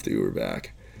gonna have to Uber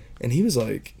back. And he was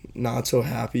like, not so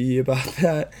happy about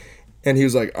that. And he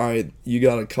was like, all right, you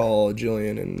gotta call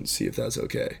Jillian and see if that's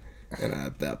okay. And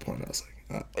at that point, I was like,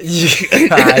 I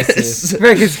see.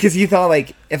 Right, because you thought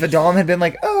like if Adam had been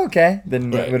like, oh okay, then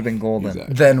Right. it would have been golden.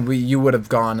 Exactly. Then you would have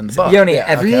gone in the bus. Yoni, Yeah,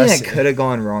 everything okay, I that see. could have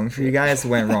gone wrong for you guys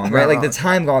went wrong, right? Like the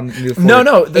time got moved forward.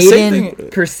 No, the same Aiden thing-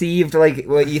 perceived like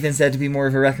what Ethan said to be more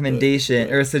of a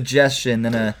recommendation or a suggestion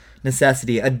than a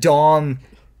necessity. Adam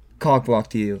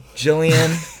cockblocked you.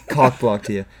 Jillian cockblocked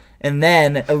you. And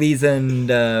then Eliza and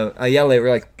Ayele were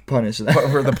like, punish that.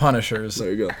 We're the Punishers.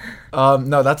 there you go.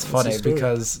 No, that's funny the story.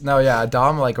 because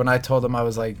Dom, like when I told him I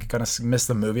was like gonna miss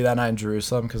the movie that night in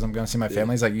Jerusalem because I'm gonna see my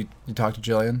family. He's like, you talked to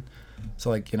Jillian, so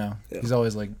like he's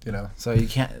always like so you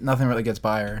can't nothing really gets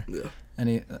by her.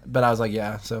 Yeah. But I was like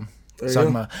so. There you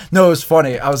Talking go. about, no, it was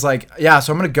funny. I was like,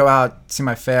 so I'm gonna go out see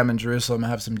my fam in Jerusalem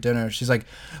and have some dinner. She's like,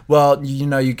 well,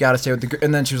 you gotta stay with the group.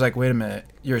 And then she was like, wait a minute,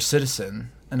 you're a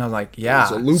citizen. And I was like, yeah.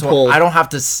 It's a loophole. So I don't have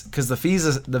to, because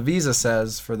the visa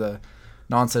says for the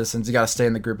non-citizens you got to stay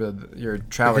in the group of your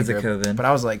traveling Because of group. COVID. But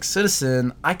I was like,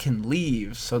 citizen, I can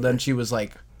leave. So then she was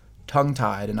like,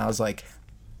 tongue-tied, and I was like,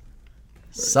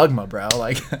 Sugma, bro.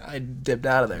 Like I dipped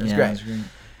out of there. It was Yeah, great. it was great.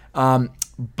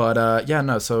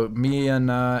 So me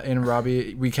and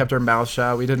Robbie, we kept our mouth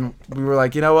shut. We were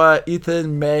like, you know what,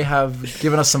 Ethan may have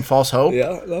given us some false hope.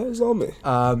 Yeah, that was on me.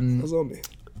 That was on me.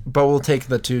 But we'll take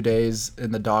the 2 days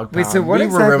in the dog pound. Wait, so what we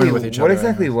were rooming with each what other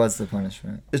exactly anyway. was the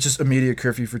punishment? It's just immediate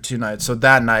curfew for 2 nights. So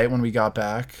that night when we got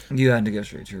back, You had to go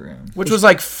straight to your room. which was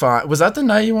like fun. Was that the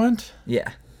night you went? Yeah.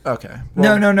 Okay.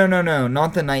 No, Well, no.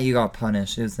 Not the night you got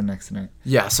punished. It was the next night.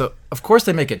 Yeah. So of course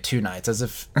they make it 2 nights, as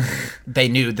if they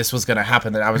knew this was gonna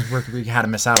happen. That we had to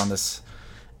miss out on this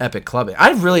epic clubbing.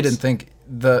 I really didn't think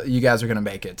you guys were gonna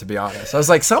make it. To be honest, I was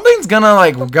like, something's gonna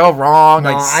like go wrong.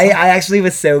 No, Like, I actually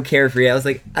was so carefree. I was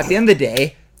like, at the end of the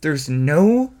day, there's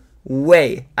no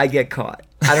way I get caught.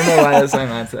 I don't know why that's my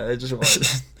mindset. It just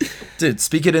was. dude,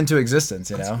 speak it into existence.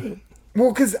 You know.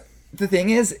 Well, because the thing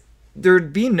is, there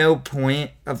would be no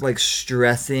point of like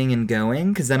stressing and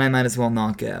going, because then I might as well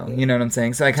not go. You know what I'm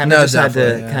saying? So I kind of No, just had to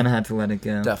definitely, yeah. had to let it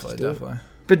go. Definitely.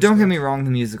 But don't get me wrong,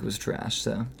 the music was trash.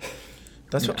 So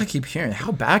That's what I keep hearing.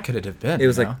 How bad could it have been? it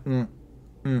was you like, know?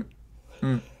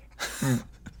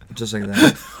 just like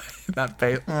that. that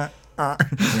face.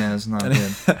 Yeah, it's not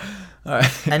good. All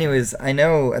right. Anyways, I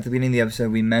know at the beginning of the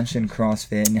episode we mentioned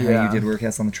CrossFit and how Yeah. you did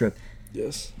workouts on the trip.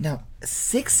 Yes. Now,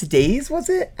 6 days was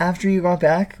it after you got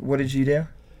back? What did you do?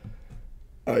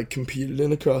 I competed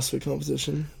in a CrossFit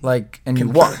competition. Like, and you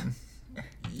won.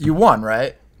 You won,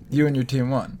 right? You and your team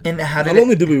won. And how did Not it?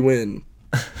 only did we win,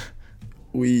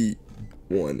 we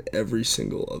won every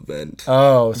single event.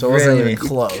 Oh, so it wasn't Really? even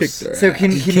close. Kicked their So ass.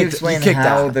 can You you explain kicked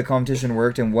how that. the competition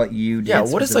worked and what you did? Yeah,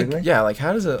 what is like? specifically? Yeah, like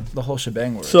how does the whole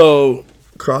shebang work? So,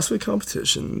 CrossFit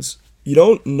competitions, you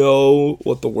don't know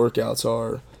what the workouts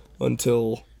are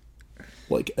until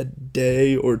like a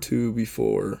day or two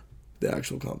before the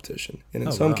actual competition. And in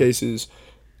Oh, some wow. cases,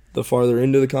 the farther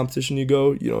into the competition you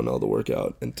go, you don't know the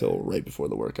workout until right before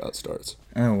the workout starts.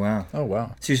 Oh wow. Oh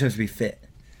wow. So you're supposed to be fit.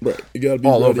 Right. You got to be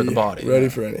All ready, over the body, ready yeah.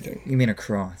 for anything. You mean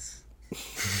across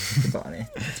the body?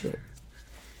 That's right.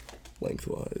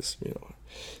 Lengthwise, you know.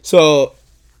 So,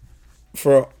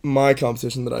 for my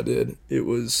competition that I did, it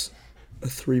was a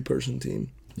 3-person team.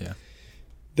 Yeah.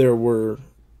 There were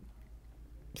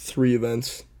 3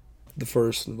 events. The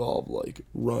first involved like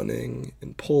running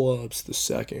and pull-ups. The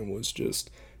second was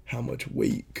just how much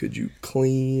weight could you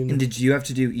clean. And did you have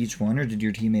to do each one, or did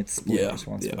your teammates split yeah,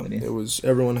 responsibility? it was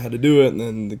everyone had to do it, and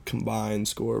then the combined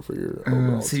score for your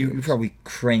overall So you teams. probably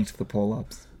cranked the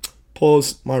pull-ups.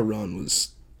 Pulls. My run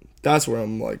was. That's where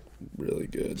I'm like really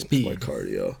good. Speed. My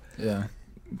cardio. Yeah.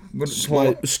 What,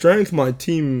 My strength. My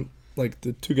team. Like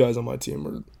the 2 guys on my team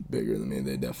are bigger than me.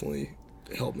 They definitely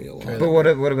helped me a lot. but what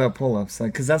about pull-ups?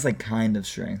 Like, because that's like kind of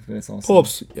strength, but it's also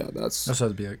Pull-ups. Yeah, that's That's what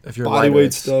it'd be like. If you're body lighter, weight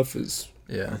it's- stuff is.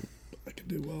 Yeah. I could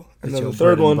do well. It's And then your the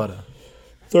third bread and one. butter.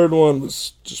 Third one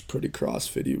was just pretty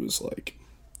CrossFit. He was like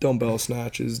dumbbell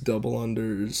snatches, double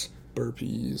unders,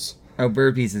 burpees, Oh,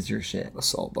 burpees is your shit.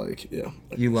 assault bike. Yeah.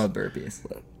 You love burpees.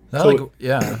 That, So- like,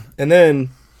 yeah. And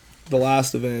then the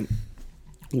last event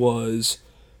was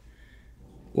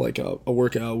like a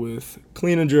workout with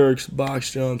clean and jerks,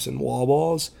 box jumps, and wall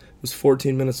balls. It was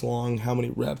 14 minutes long. How many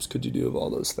reps could you do of all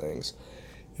those things?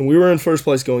 And we were in first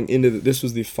place going into this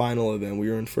was the final event. We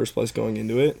were in first place going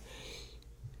into it.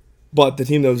 But the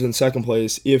team that was in second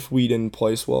place, if we didn't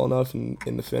place well enough in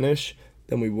the finish,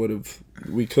 then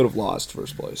we could have lost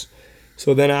first place.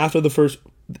 So then after the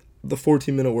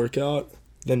 14-minute workout,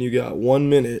 then you got 1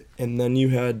 minute, and then you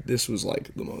had, this was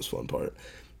like the most fun part.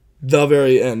 The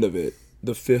very end of it,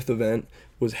 the 5th event,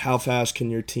 was how fast can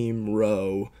your team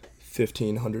row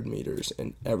 1,500 meters,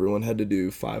 and everyone had to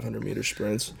do 500-meter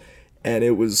sprints, and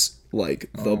it was like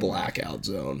the blackout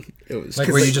zone. It was Like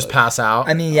where you just pass out.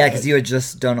 I mean, yeah, because you had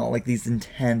just done all like these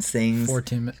intense things,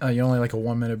 14 minutes. You only like a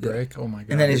 1 minute break. Oh my god.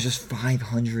 and then it's just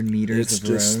 500 meters it's of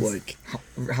just rows. like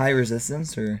High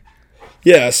resistance, or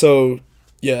yeah. So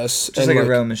yes, just like a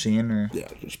row machine, or Yeah,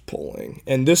 just pulling.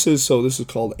 And this is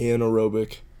called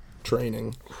anaerobic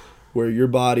training, where your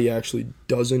body actually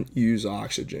doesn't use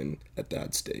oxygen at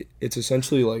that state. It's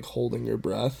essentially like holding your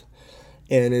breath,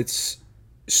 and it's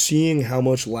seeing how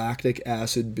much lactic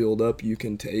acid buildup you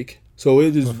can take. So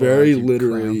it is very like, you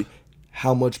literally cramp.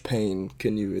 how much pain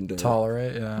can you endure.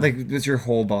 tolerate. Yeah. like it's your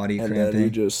whole body And cramping. then you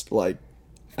just like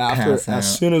after Pass out.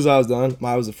 as soon as I was done,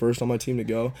 I was the first on my team to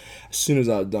go. As soon as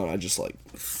I was done, I just like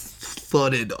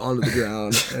thudded onto the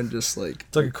ground and just like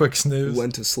it's like a quick snooze.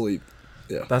 went to sleep.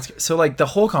 Yeah. That's so like the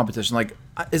whole competition. Like,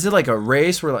 is it like a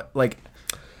race where like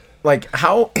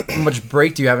how much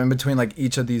break do you have in between like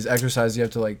each of these exercises you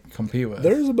have to like compete with?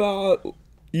 There's about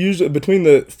usually between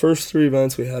the first 3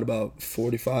 events we had about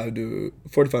 45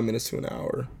 minutes to an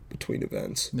hour between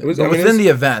events. It was, But I mean, within it's the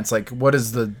events, like what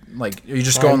is the like? Are you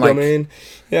just going time like domain.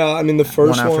 Yeah, I mean the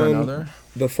first one after one another?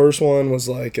 the first one was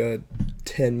like a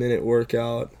 10-minute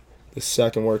workout. The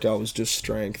second workout was just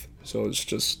strength. So it's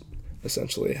just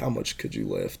essentially how much could you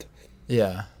lift.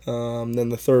 Yeah. Then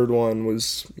the third one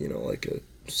was, like a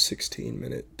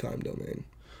 16-minute time domain.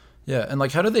 Yeah, and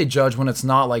like how do they judge when it's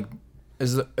not like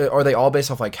are they all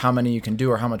based off like how many you can do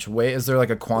or how much weight? Is there like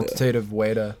a quantitative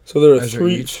way to So there are measure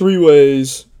three each? three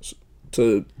ways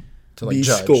to like be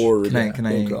judge? scored. Can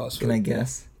I in CrossFit. can I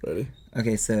guess? Ready?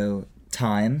 Okay, so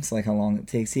times, like how long it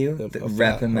takes you, Yep, the how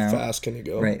rep fa- amount, How fast can you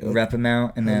go? right? Yep. Rep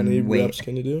amount, and How many then weight. reps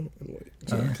can you do? And weight.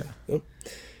 Oh, Exactly. okay.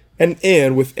 Yep.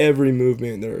 And with every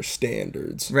movement there are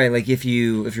standards. Right, like if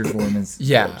your form is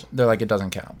Yeah, they're like it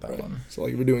doesn't count that Right. one. So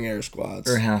like if we're doing air squats.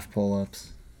 or half pull-ups.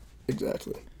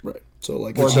 Exactly. Right. So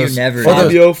like Or it's you just- never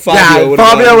Fabio Yeah, would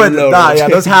Fabio not would know nah, yeah,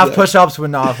 that. those half Exactly. push-ups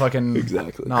would not fucking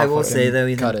Exactly. not I will fucking say though,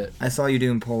 Ethan, cut it. I saw you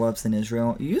doing pull-ups in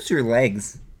Israel. You use your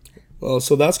legs. Well,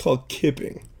 so that's called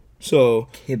kipping. So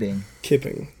Kipping.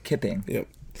 kipping. Yep.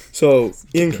 So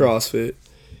in CrossFit,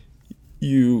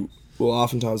 you will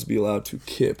oftentimes be allowed to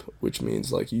kip, which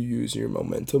means like you use your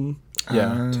momentum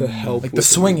Yeah. to help Like with the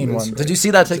swinging movements, one. right? Did you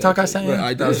see that TikTok I sent you? Right,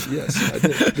 I That was- did. Yes, I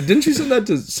did. But didn't you send that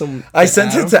to some? I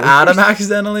sent it to first? Adam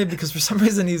accidentally because for some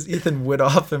reason he's Ethan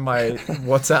Widoff in my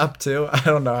WhatsApp too. I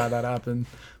don't know how that happened.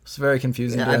 It was very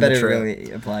confusing. Yeah, I during bet the it trip.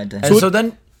 really applied to him. And so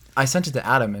then I sent it to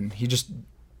Adam and he just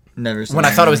Never. when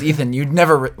I thought it was Ethan, you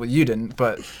didn't,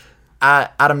 but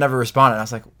Adam never responded. I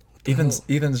was like,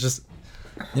 Ethan's just,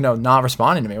 not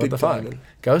responding to me. What Big the fuck? diamond.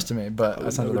 Goes to me, but I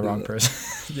sent to the never do wrong that.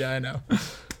 person. Yeah, I know.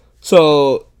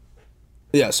 So,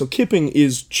 yeah. So kipping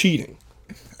is cheating.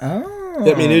 Oh.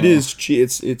 I mean, it is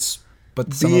it's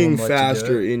But some of being them like to do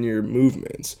faster it. in your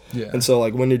movements. Yeah. And so,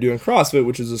 like, when you're doing CrossFit,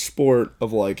 which is a sport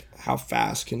of, like, how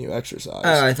fast can you exercise?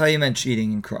 Oh, I thought you meant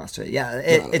cheating in CrossFit. Yeah,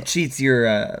 it cheats your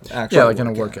actual. Yeah, like in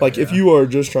a workout. like, if you are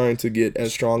just trying to get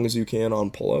as strong as you can on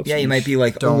pull-ups. Yeah, you might be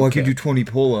like, Don't I could do kick. 20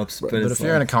 pull-ups, but But it's if you're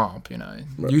in a like, comp,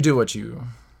 you do what you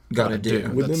Gotta gotta do.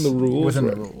 do. Within That's the rules. Within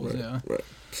right, the rules, right, yeah. Right.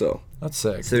 So, That's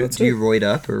sick. so That's do you it. roid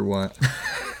up or what?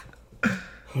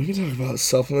 we can talk about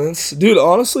supplements. Dude,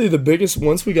 honestly, the biggest,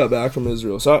 once we got back from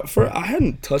Israel, so I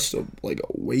hadn't touched a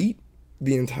weight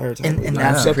the entire time. And I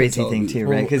that's was the up crazy until thing the- too,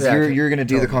 right? Because yeah, you're gonna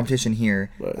do the tell me. competition here,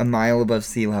 Right. a mile above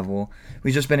sea level.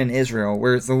 We've just been in Israel,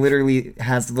 where it's literally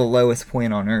has the lowest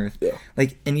point on Earth. Yeah.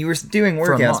 Like, and you were doing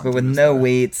For a workouts, month but with it was no there.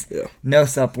 weights, Yeah. no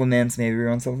supplements. Maybe you're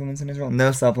on supplements in Israel.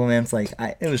 No supplements. Like,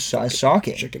 it was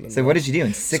shocking. chicken and So what rice. did you do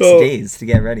in 6 So- days to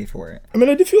get ready for it? I mean,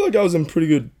 I did feel like I was in pretty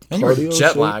good And you were cardio jet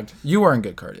shape. lagged. You were in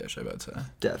good cardio shape, I'd say.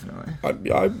 Definitely.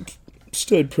 I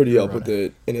stayed pretty up with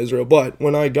it in Israel. But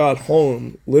when I got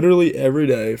home, literally every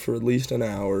day for at least an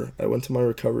hour, I went to my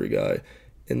recovery guy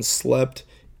and slept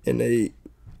in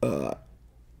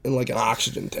in like an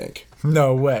oxygen tank.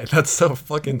 No way. That's so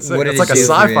fucking sick. What did It's like it a do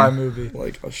for sci-fi you? movie.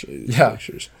 Like, I'll show you these Yeah.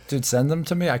 pictures. Dude, send them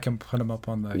to me. I can put them up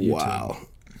on the YouTube. Wow.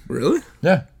 Really?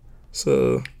 Yeah.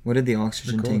 So What did the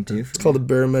oxygen Cool. tank do for it's you? called a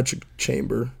barometric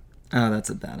chamber. Oh,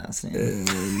 that's a badass name.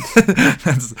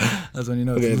 And that's when you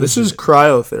know. okay, it's this is legit.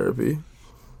 cryotherapy.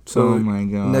 So Oh my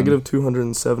god. negative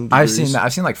 207 degrees. I've seen that.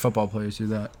 I've seen like football players do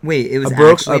that. Wait, it was I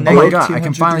broke- actually I Oh broke- my negative god! I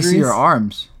can 200 finally see your degrees?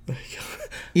 arms.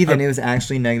 Ethan, it was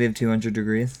actually negative 200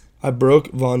 degrees. I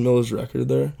broke Von Miller's record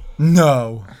there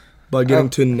No. by getting Oh.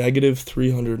 to negative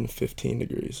 315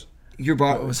 degrees. Your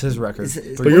body What was his record?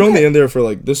 But you're only in there for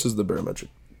like, this is the barometric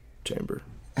chamber.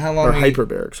 How long? Or were you-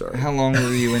 hyperbaric, sorry. How long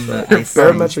were you in the ice?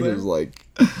 Barometric is like,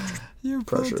 You're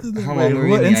pressure. How long were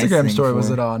you What in the ice Instagram thing story was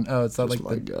for? it on? Oh, it's not that's like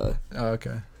my the. guy. Oh,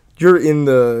 okay. You're in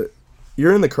the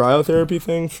cryotherapy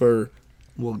thing for,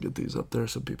 we'll get these up there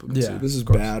so people can Yeah, see. This is of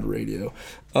course. bad radio.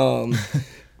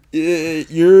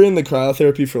 You're in the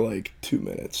cryotherapy for like 2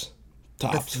 minutes.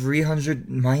 At Tops. 300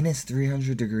 minus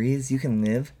 300 degrees, you can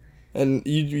live. And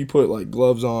you put like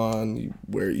gloves on,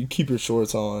 you keep your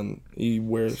shorts on, you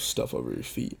wear stuff over your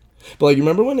feet. But like, you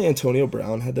remember when Antonio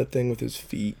Brown had that thing with his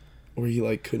feet where he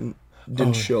like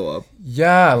didn't show up?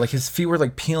 Yeah, like his feet were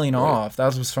like peeling off.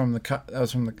 That was from the.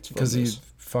 Because he this.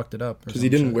 fucked it up. Because he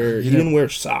didn't wear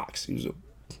socks. He was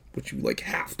which you like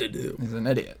have to do. He's an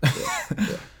idiot.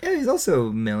 Yeah, he's also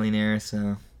a millionaire,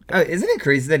 so. Oh, isn't it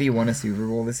crazy that he won a Super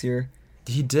Bowl this year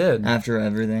He did. after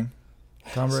everything?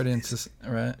 Tom Brady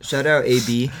right? Shout out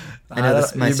AB. I know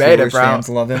this, my You made it, Steelers bro. fans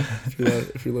love him.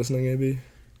 If you're listening, AB,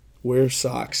 wear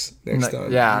socks next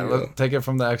time. Yeah, you let's take it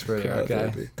from the expert here. Okay,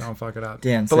 Cryotherapy. don't fuck it up.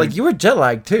 Damn, But so- like you were jet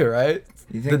lagged too, right?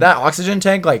 You think- Did that oxygen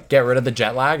tank like get rid of the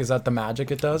jet lag? Is that the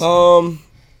magic it does?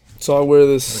 So I wear Like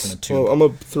this. in a tube. Well, I'm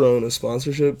gonna throw in a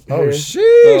sponsorship. Oh, here.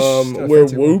 sheesh. Got a Wear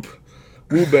fancy one.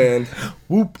 Whoop band.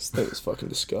 Whoop. This thing is fucking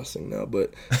disgusting now,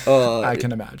 but I it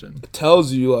can imagine.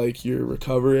 tells you like your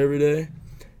recovery every day,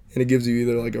 and it gives you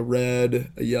either like a red,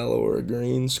 a yellow, or a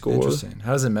green score. Interesting.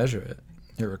 How does it measure it?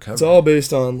 Your recovery. It's all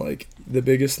based on like the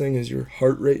biggest thing is your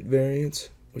heart rate variance,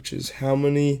 which is how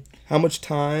much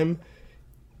time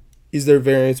is there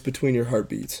variance between your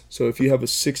heartbeats. So if you have a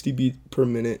 60 beat per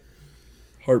minute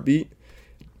heartbeat,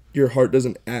 your heart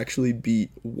doesn't actually beat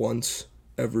once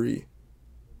every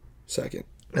second.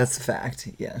 That's a fact,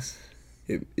 yes.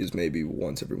 It is maybe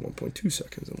once every 1.2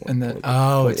 seconds. and then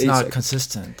 1.8 it's not seconds.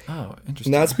 consistent. Oh,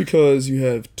 interesting. And that's because you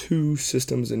have two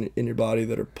systems in your body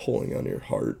that are pulling on your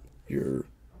heart. Your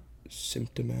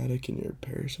symptomatic and your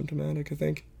parasymptomatic, I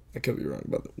think. I could be wrong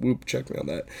about that. Whoop, check me on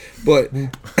that. But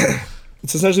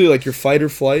it's essentially like your fight or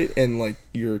flight and like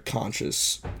your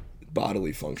conscious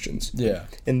bodily functions. yeah.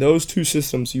 And those two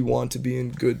systems you want to be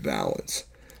in good balance.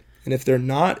 And if they're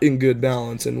not in good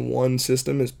balance and one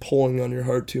system is pulling on your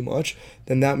heart too much,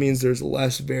 then that means there's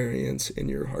less variance in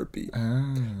your heartbeat.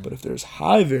 But if there's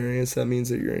high variance, that means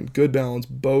that you're in good balance.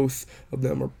 Both of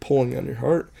them are pulling on your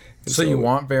heart. And So you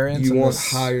want variance? You in want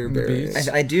this- higher in the variance. beats?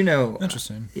 I do know.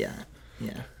 Interesting. Yeah.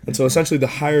 And so essentially the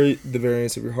higher the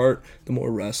variance of your heart, the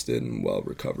more rested and well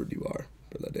recovered you are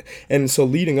for that day. And so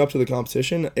leading up to the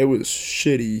competition, it was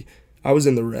shitty. I was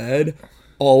in the red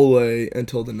all the way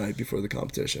until the night before the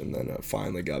competition. Then I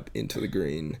finally got into the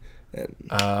green. And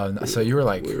So you were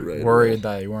like we were ready to worried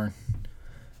that you weren't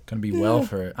gonna be well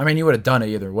for it. I mean, you would have done it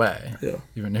either way. Yeah.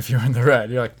 Even if you're in the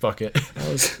red, you're like, fuck it. I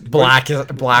was, Blacks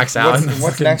out. in the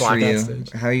What's fucking next for blackout you?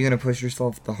 stage. How are you gonna push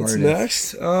yourself the what's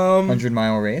hardest? next?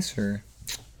 100-mile race or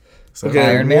So, Okay,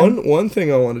 Ironman? one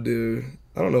thing I want to do.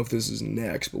 I don't know if this is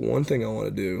next, but one thing I want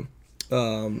to do.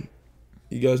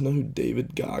 You guys know who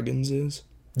David Goggins is?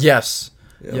 Yes.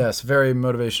 Yeah. Yes. Very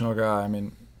motivational guy. I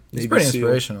mean, he's Navy pretty SEAL.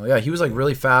 inspirational. Yeah. He was like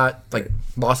really fat, like Right.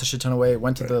 lost a shit ton of weight,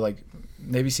 went to Right. the like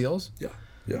Navy SEAls. Yeah,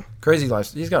 yeah, Crazy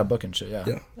life. He's got a book and shit. Yeah.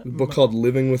 yeah. A book called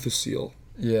Living with a SEAL.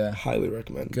 Yeah. Highly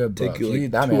recommend. Good Take book. you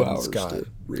like That 2 man's hours got to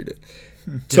read it.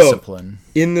 So Discipline.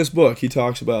 in this book, he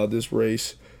talks about this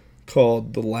race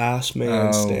called The Last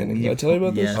Man Standing. Did I tell you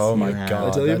about this? yes, Oh my you have. Did I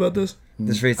God. tell you that- about this?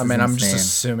 This race I is mean, I'm insane. just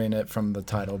assuming it from the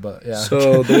title, but yeah.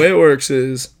 So the way it works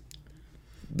is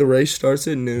the race starts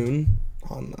at noon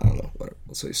on, I don't know, whatever,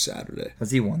 let's say Saturday.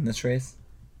 Has he won this race?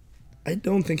 I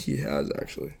don't think he has,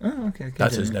 actually. Oh, okay.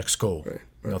 That's his continue. next goal. Right.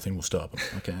 Nothing will stop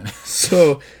him. Okay.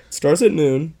 So it starts at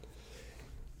noon,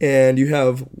 and you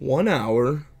have 1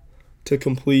 hour to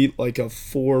complete like a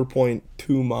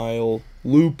 4.2 mile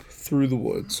loop through the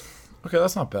woods. Okay,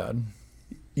 that's not bad.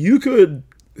 You could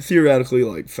theoretically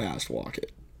like fast walk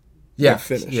it. Yeah. and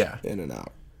finish Yeah. in an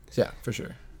hour. Yeah, for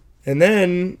sure. And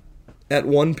then at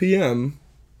 1 p.m.,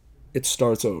 it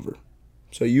starts over.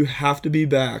 So you have to be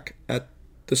back at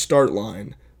the start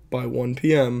line by 1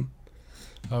 p.m.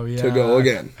 Oh yeah. to go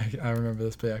again. I remember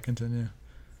this, but yeah, continue.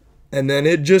 And then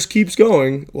it just keeps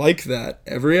going like that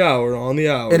every hour on the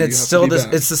hour. And You it's have to still be this.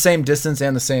 back. It's the same distance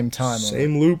and the same time.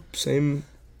 Same loop, same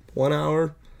 1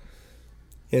 hour.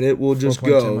 And it will just 4.2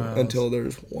 go miles. until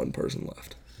there's one person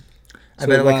left. I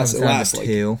bet it like comes it down lasts to like,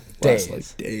 2. lasts Days.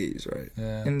 like days, right?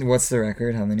 Yeah. And what's the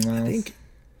record? How many miles?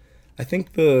 I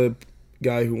think the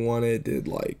guy who won it did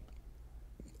like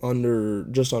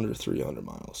just under 300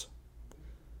 miles.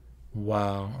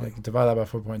 Wow. Like divide that by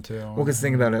 4.2. Well, 'cause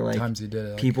think about it, like, times he did it.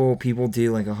 Like, People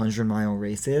do like 100-mile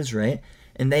races, right?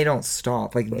 And they don't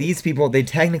stop. Like these people, they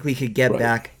technically could get Right.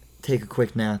 back, take a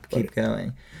quick nap, keep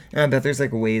going. And I bet there's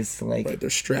like ways to like. Right,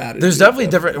 there's strategy. there's definitely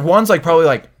different. One's like probably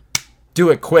like do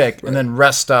it quick and then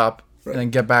rest up Right. and then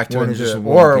get back to One it and is do just it.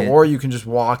 walk it. Or you can just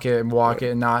walk it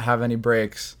and not have any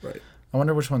breaks. Right. I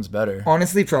wonder which one's better.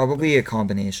 Honestly, probably a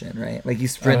combination, right? Like you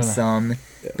sprint don't know. some,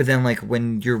 Yeah. but then like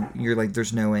when you're like,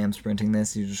 there's no way I'm sprinting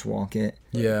this. You just walk it.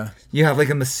 Yeah. You have like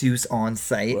a masseuse on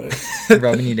site, Right.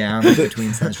 rubbing you down like,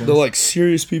 between sessions. The like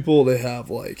serious people, they have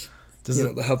like Does you it-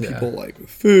 know, they have yeah. people like with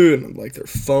food and like their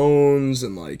phones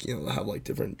and like, you know, they have like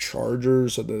different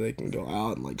chargers so that they can go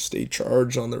out and like stay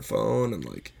charged on their phone and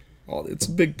like all. It's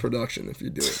a big production if you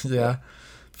do it. Yeah.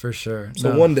 For sure.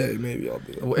 So No. one day maybe I'll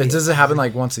do it. Does it happen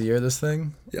like once a year? This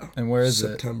thing? Yeah. And where is it?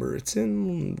 September. It's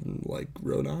in like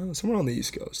Rhode Island, somewhere on the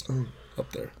East Coast,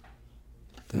 up there.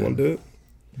 You want to do it?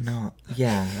 No,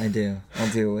 yeah, I do. I'll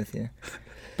do it with you.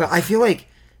 But I feel like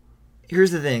here's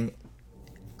the thing.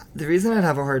 The reason I'd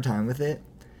have a hard time with it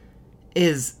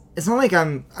is it's not like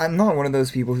I'm not one of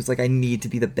those people who's like I need to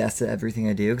be the best at everything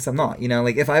I do because I'm not. You know,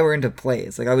 like if I were into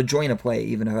plays, like I would join a play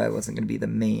even if I wasn't going to be the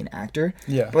main actor.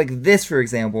 Yeah. But like this, for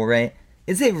example, right?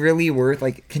 Is it really worth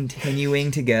like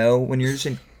continuing to go when you're just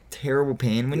in terrible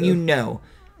pain when you know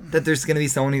that there's going to be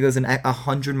someone who goes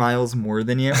 100 miles more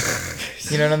than you?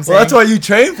 You know what I'm saying? Well, that's why you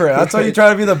train for it. That's why you try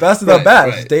to be the best of the Right,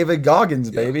 best. right. David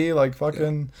Goggins, baby. Like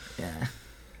fucking. Yeah.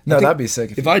 No, think that'd be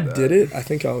sick. If I did it, I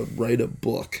think I would write a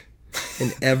book,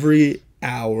 and every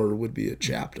hour would be a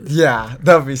chapter. Yeah,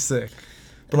 that would be sick.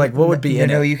 But like, what would be You in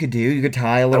know what it? you could do? You could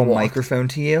tie a little walk. microphone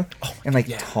to you and like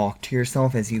yeah. talk to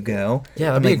yourself as you go.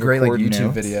 Yeah, that'd and, be a great like record YouTube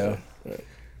notes. video.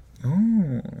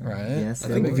 Oh, Right? yes. I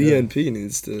that'd think be good. VNP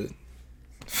needs to.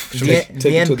 V- take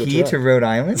it to the VNP track. to Rhode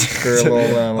Island for a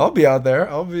little. I'll be out there.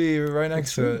 I'll be right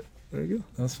next to it. There you go.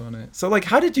 That's funny. So like,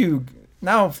 how did you?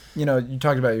 Now you know you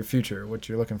talked about your future, what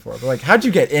you're looking for, but like, how'd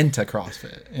you get into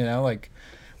CrossFit? You know, like,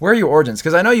 where are your origins?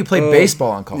 Because I know you played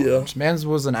baseball in college. yeah. Mans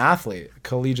was an athlete, a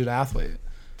collegiate athlete,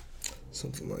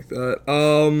 Something like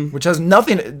that. which has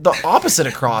nothing. The opposite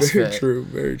of CrossFit. Very true.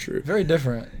 Very true. Very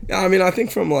different. Yeah, I mean, I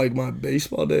think from like my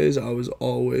baseball days, I was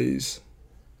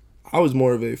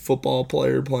more of a football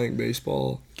player playing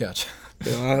baseball. Gotcha.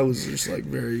 You know, I was just like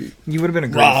very. You would have been a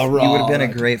great. Rah, you would have been a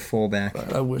rah. great fullback.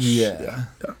 I wish. Yeah.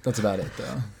 That's about it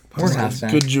though. Or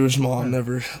halfback. Good Jewish mom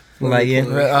never. Let you.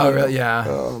 play. Oh, really?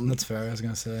 Yeah. That's fair. I was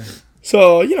gonna say.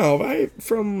 So you know,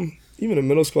 from even in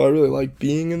middle school, I really liked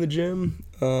being in the gym.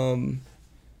 You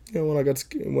know,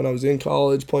 when I was in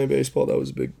college playing baseball, that was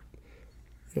a big.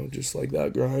 You know, just like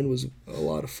that grind was a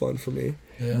lot of fun for me.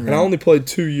 Yeah. And I only played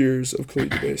 2 years of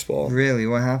collegiate baseball. Really?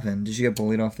 What happened? Did you get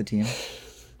bullied off the team?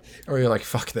 Or you're like,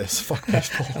 fuck this, fuck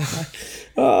baseball.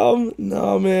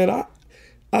 No, man.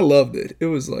 I loved it. It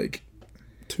was like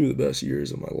 2 of the best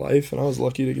years of my life, and I was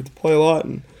lucky to get to play a lot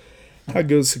and had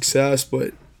good success.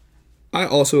 But I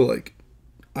also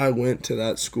I went to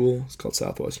that school. It's called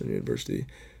Southwestern University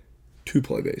to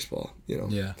play baseball.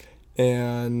 Yeah.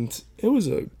 And it was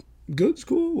a good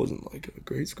school. It wasn't like a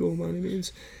great school by any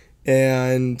means.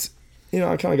 And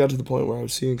I kind of got to the point where I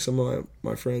was seeing some of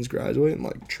my friends graduate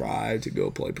and try to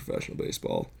go play professional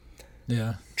baseball.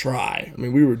 Yeah. I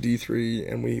mean, we were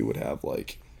D3, and we would have 1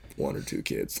 or 2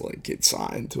 kids get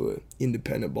signed to an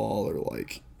independent ball or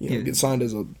get signed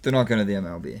as a. They're not going to the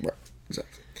MLB. Right,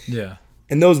 exactly. Yeah.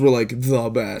 And those were the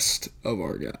best of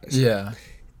our guys. Yeah.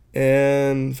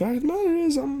 And the fact of the matter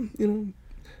is, I'm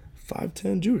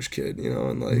 5'10" Jewish kid,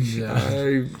 and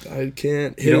I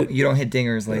can't hit. You don't hit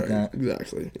dingers like that.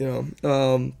 Exactly.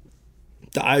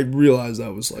 I realized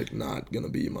that was not gonna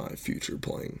be my future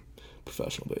playing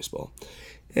professional baseball,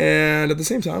 and at the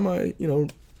same time, I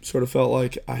sort of felt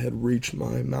like I had reached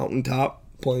my mountaintop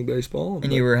playing baseball,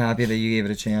 And you were happy that you gave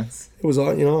it a chance. It was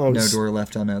I No was door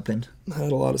left unopened. I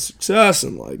had a lot of success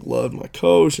and loved my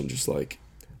coach, and just I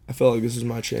felt like this is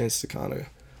my chance to kind of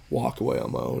walk away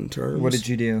on my own terms. What did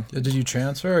you do? Did you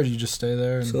transfer or did you just stay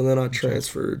there? So then I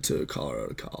transferred to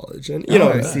Colorado College, and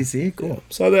CC, cool. yeah.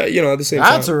 So that at the same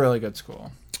That's time, a really good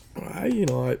school.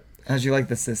 How'd you like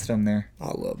the system there?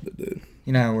 I loved it, dude.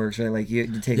 You know how it works, right?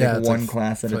 You take Yeah, it's one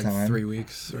class at for a time. 3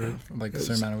 weeks or a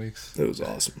certain amount of weeks. It was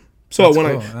awesome. So That's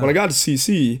when cool, when I got to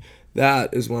CC,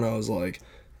 that is when I was like,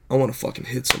 I want to fucking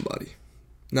hit somebody.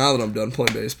 Now that I'm done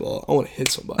playing baseball, I want to hit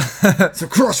somebody. So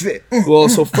CrossFit. Well,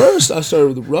 so first I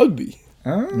started with rugby.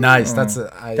 Oh. Nice. That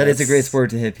is a great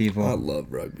sport to hit people. I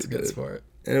love rugby. It's a good sport.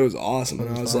 And it was awesome.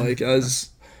 And I was like,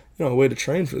 as a way to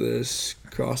train for this,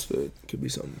 CrossFit could be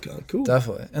something kind of cool.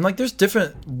 Definitely. And there's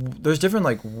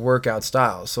different workout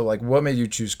styles. So what made you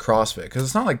choose CrossFit? Because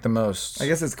it's not the most. I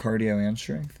guess it's cardio and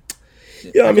strength.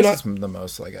 Yeah, I mean, it's the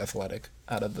most athletic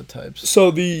out of the types.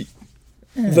 So the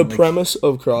premise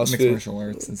of CrossFit. Mixed martial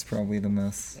arts is probably the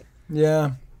most.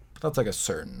 Yeah, that's a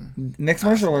certain. Mixed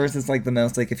martial arts is the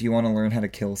most if you want to learn how to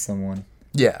kill someone.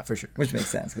 Yeah, for sure. Which makes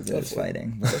sense because it is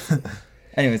fighting. But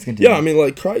anyways, continue. Yeah, I mean,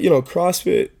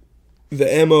 CrossFit.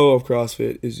 The MO of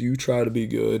CrossFit is you try to be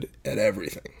good at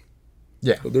everything.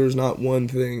 Yeah. So there's not one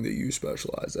thing that you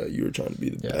specialize at. You're trying to be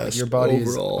the best your body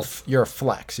overall. You're a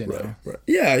flex, you know. Right.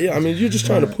 Yeah. I mean, you're just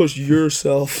trying to push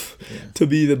yourself to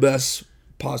be the best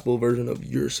possible version of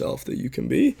yourself that you can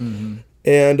be. Mm-hmm.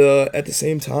 And at the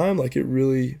same time, it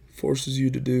really forces you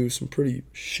to do some pretty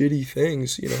shitty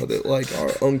things,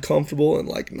 that are uncomfortable and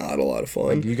not a lot of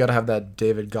fun. You got to have that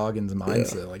David Goggins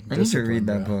mindset. I need to read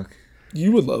that book.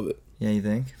 You would love it. Yeah, you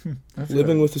think?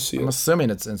 Living with the Seal. I'm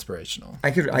assuming it's inspirational.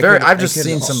 I've just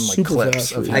seen some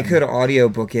clips of it. I could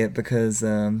audiobook it because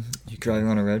you're driving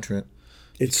on a road trip.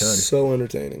 It's so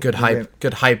entertaining. Good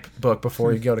hype book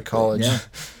before you go to college. Yeah.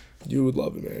 You would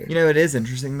love it, man. It is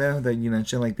interesting though that you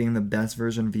mentioned being the best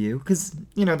version of you, because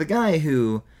the guy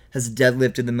who has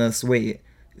deadlifted the most weight,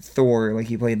 Thor,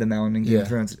 he played the Mountain in Game of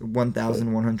Thrones,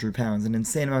 1,100 pounds, an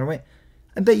insane amount of weight.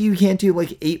 I bet you can't do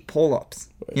 8 pull-ups.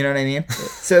 You know what I mean?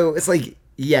 So it's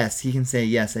yes, he can say,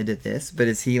 yes, I did this, but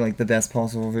is he the best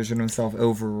possible version of himself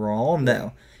overall?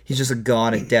 No. He's just a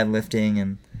god at deadlifting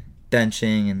and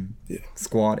benching and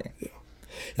squatting. Yeah.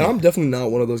 And I'm definitely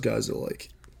not one of those guys that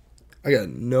I got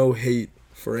no hate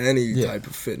for any type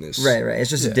of fitness. Right. It's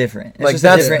just different. It's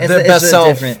that's different. the best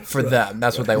self for them.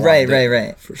 That's what they want.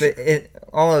 Right. For sure. But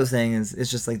all I was saying is,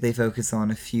 it's just they focus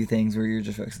on a few things where you're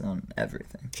just focusing on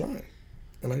everything. Trying.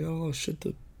 And I got a lot of shit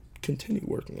to continue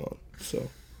working on. So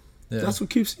that's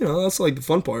what keeps, that's the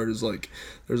fun part is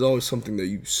there's always something that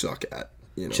you suck at.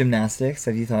 Gymnastics,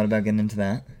 have you thought about getting into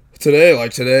that? Today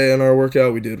in our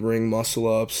workout we did ring muscle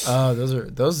ups. Oh,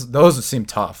 those seem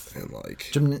tough.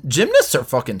 And gymnasts are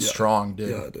fucking strong,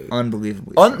 dude. Yeah, dude.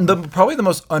 Unbelievably. Probably the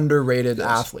most underrated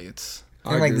athletes.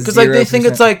 Because they think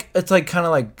it's kind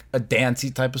of a dancey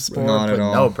type of sport. Not at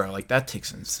all. No, bro, that takes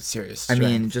some serious strength. I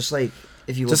mean, just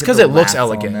if you look just at because the it looks lats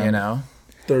elegant, on them,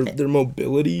 Their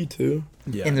mobility too.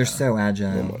 Yeah, and they're so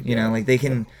agile. They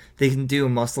can do a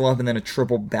muscle up and then a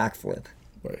triple backflip.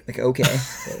 Right.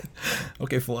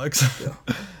 Okay, flex. Yeah.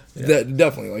 That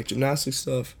definitely gymnastic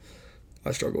stuff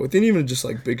I struggle with. And even just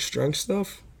big strength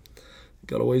stuff,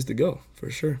 got a ways to go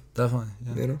for sure. Definitely.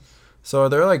 Yeah. So are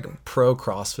there pro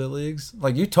CrossFit leagues?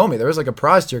 You told me there was a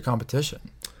prize to your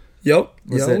competition. Yep.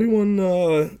 We won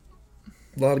a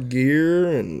lot of gear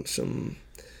and some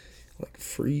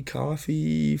free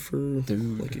coffee for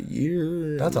a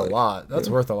year. That's a lot. That's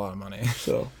worth a lot of money.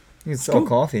 So You can sell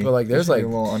coffee. But like, there's There should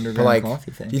like, be a little but underground like,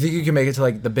 coffee thing. do you think you can make it to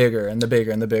like the bigger and the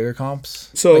bigger and the bigger comps?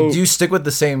 So- like, do you stick with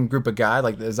the same group of guys?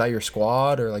 Like, is that your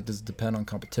squad, or like, does it depend on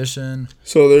competition?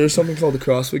 So there's something called the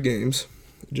CrossFit Games.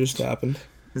 It just happened.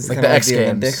 This is like kinda the X Games.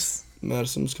 Olympics.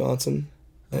 Madison, Wisconsin.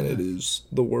 And it is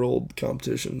the world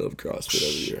competition of CrossFit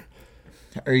every year.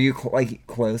 Are you like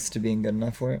close to being good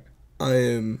enough for it? I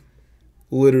am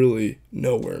literally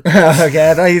nowhere.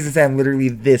 Okay, I thought you said I'm literally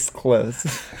this close.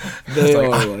 They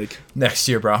like, are like, Next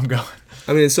year, bro, I'm going.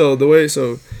 I mean, so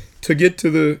to get to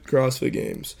the CrossFit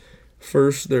Games,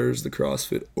 first there's the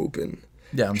CrossFit Open.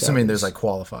 Yeah, I'm assuming there's like It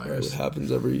qualifiers.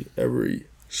 happens every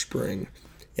spring,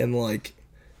 and like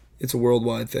it's a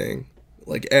worldwide thing.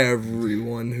 Like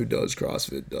everyone who does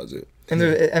CrossFit does it. And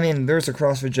there's a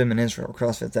CrossFit gym in Israel.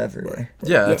 CrossFit's everywhere.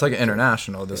 Yeah, it's Yeah. like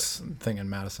international. This thing in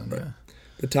Madison. Yeah.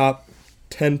 The top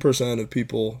 10% of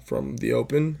people from the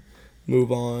Open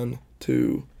move on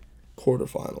to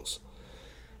quarterfinals.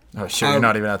 Oh shit, you're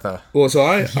not even at the. Well, so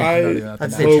I not even at the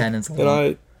I'd say hope 10 is a and lot.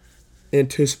 I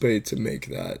anticipate to make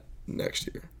that next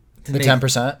year. To The make-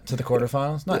 10% to the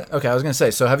quarterfinals. Not, okay, I was gonna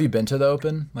say. So have you been to the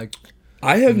Open? Like,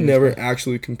 I have never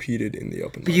actually competed in the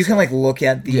Open. But you can myself. like look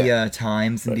at the Yeah.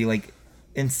 times and be like,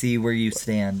 and see where you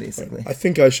stand basically. I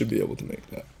think I should be able to make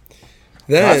that.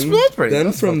 that's Then, pretty. then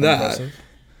that's from fucking that, impressive.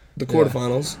 the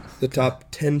quarterfinals, the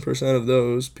top 10% of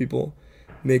those people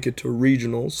make it to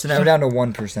regionals. So now we're down to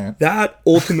 1%. That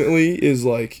ultimately is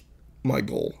like my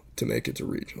goal, to make it to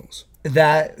regionals.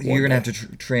 That you're gonna day. have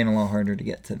to train a lot harder to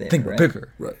get to there. Think right?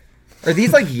 bigger. Right. Are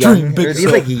these like young? big. Are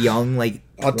these like young like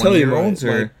I'll tell you my 20-year-olds,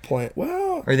 or plan.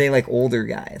 Well, are they like older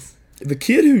guys? the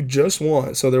kid who just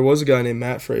won. So there was a guy named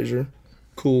Matt Frazier.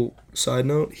 Cool side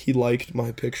note: he liked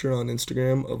my picture on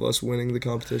Instagram of us winning the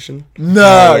competition.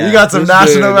 No, Yeah. you got some This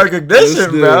national dude- recognition, this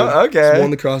dude bro. has Okay. won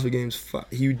the CrossFit Games.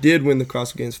 He did win the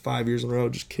CrossFit Games 5 years in a row.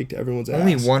 Just kicked everyone's ass.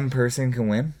 Only one person can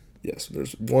win, Yes,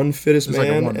 there's one fittest There's like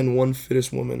a man one- and one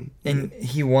fittest woman. and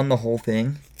he won the whole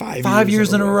thing. 5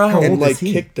 years in a row. How and old like is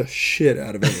he? kicked the shit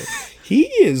out of everyone. He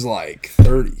is like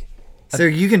 30. So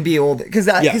you can be older because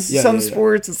Yeah, some yeah.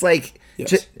 sports it's like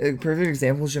Yes. a perfect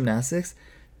example is gymnastics.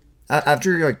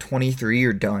 After you're like 23,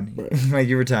 you're done. Right. Like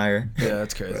you retire. Yeah,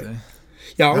 that's crazy.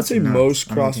 Yeah, I would That's say nuts.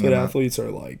 most I'm looking CrossFit it up. athletes are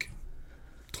like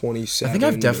 27. I think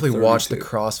I've to definitely watched the 32.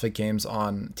 CrossFit Games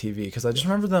on TV because I just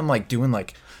remember them like doing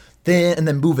like then and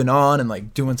then moving on and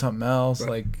like doing something else.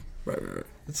 Like Right.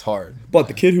 it's hard. But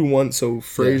the kid who won, so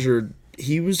Frazier,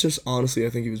 he was just honestly, I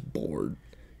think he was bored.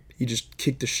 He just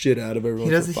kicked the shit out of everyone.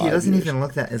 He doesn't. For He 5 doesn't years. even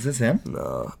look that. Is this him?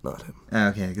 No, not him. Oh,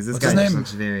 okay, because this What's guy his just name?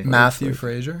 looks very Matthew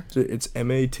Frazier. It's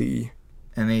MAT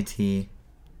MAT.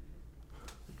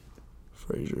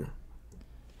 Frazier.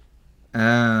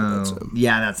 Oh, him.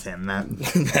 yeah, that's him. That.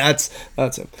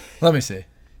 that's him. Let me see.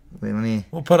 Wait, let me.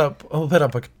 We'll put up a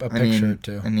picture I mean,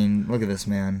 too. I mean, look at this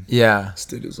man. Yeah. This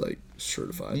dude is like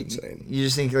certified insane. You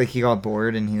just think like he got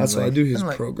bored and he was That's why I like, do his I'm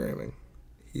like- programming.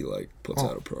 He like puts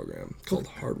out a program called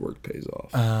Hard Work Pays Off.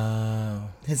 Oh.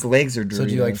 his legs are. So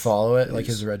do you like Doritos. follow it, like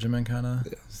his regimen kind of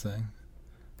thing?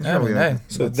 Yeah, I mean, probably hey, like-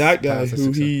 So that's that guy path to who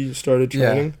success. he started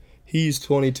Yeah. training, he's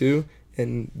 22,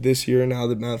 and this year now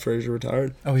that Matt Frazier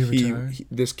retired, Oh, he retired?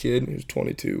 this kid who's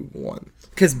 22 won,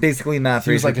 Because basically Matt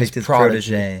He was Frazier like his picked his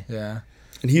prodigy. protege. Yeah.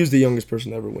 and he was the youngest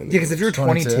person to ever win. Yeah, because if you're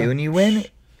 22 22 and you win,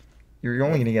 you're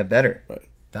only gonna get better.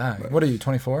 Dang. What are you,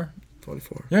 24?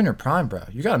 24, You're in your prime, bro.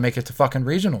 You got to make it to fucking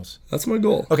regionals. that's my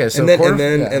goal. Okay, so and then quarter- and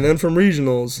then, yeah. and then from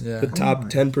regionals, Yeah. the top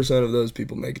 10% of those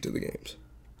people make it to the games.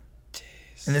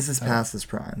 And this is past his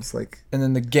primes. Like, And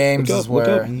then the games Look is up, look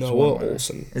where up Noah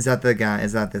Olson. is that the guy?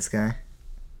 Is that this guy?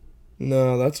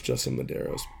 No, that's Justin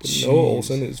Medeiros. But Jeez. Noah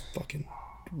Olson is fucking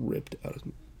ripped out of.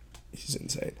 He's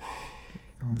insane.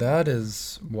 That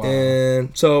is wow.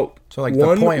 And so So like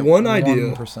one the point one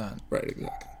idea. 1%. Right,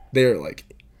 exactly. They're like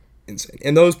insane,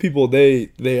 and those people they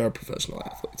are professional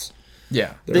athletes.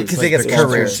 Yeah. They're Because like they get the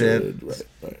career sponsored. shit.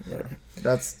 Right.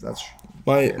 That's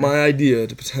My idea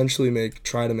to potentially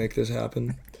try to make this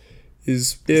happen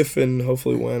is if and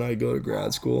hopefully when I go to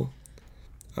grad school,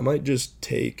 I might just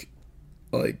take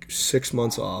like 6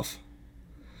 months off,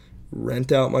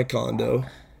 rent out my condo.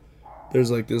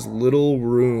 There's like this little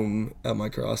room at my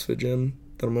CrossFit gym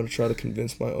that I'm gonna try to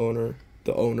convince the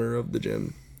owner of the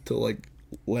gym, to like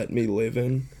let me live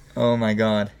in Oh my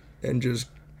god. and just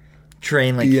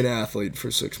Train like be an athlete for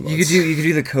 6 months. you could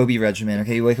do the Kobe regimen.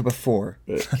 Okay, you wake up at 4.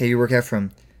 Okay, you work out from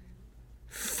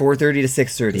 4:30 to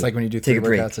 6:30. It's like when you do take 3 a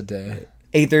break. workouts a day.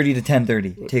 8:30 to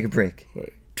 10:30. Take a break.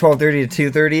 Right. 12:30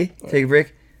 to 2:30. Take a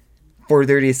break. 4:30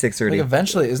 to 6:30. Like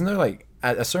eventually, isn't there like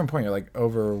at a certain point you're like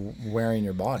over wearing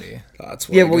your body? That's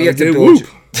what Yeah, I well, you gotta have to do. build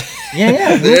Whoop.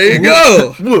 Yeah. There you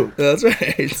go. Woo. That's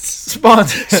right.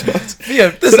 Sponsored.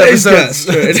 Yeah, Today's guest,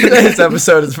 right? today's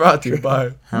episode is brought to you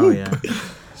by. Hell yeah.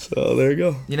 So there you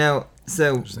go. You know,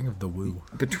 so Just think of the woo.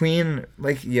 between,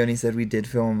 like Yoni said, we did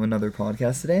film another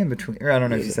podcast today, and between, or I don't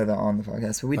know if you said that on the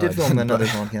podcast, but we did film another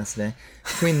podcast today.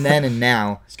 Between then and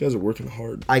now, These guys are working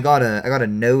hard. I got a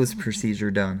nose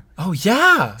procedure done. Oh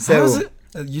yeah. So- How is it?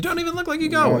 You don't even look like you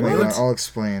got one. You look- I'll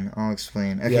explain.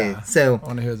 Okay, Yeah. so I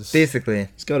want to hear this. basically,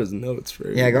 He's got his notes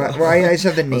for yeah, I just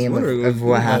have the name wondering of what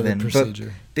what the happened. But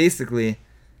procedure. basically,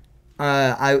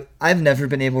 I've never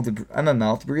been able to. I'm a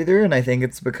mouth breather, and I think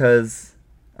it's because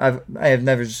I have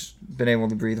never just been able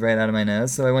to breathe right out of my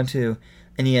nose. So I went to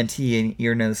an ENT, an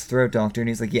ear, nose, throat doctor, and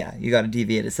he's like, "Yeah, you got a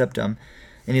deviated septum,"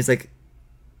 and he's like,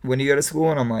 "When do you go to school?"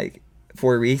 And I'm like,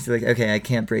 4 weeks. He's like, "Okay, I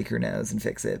can't break your nose and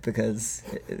fix it because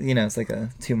it's like a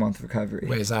 2-month recovery."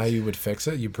 Wait, is that how you would fix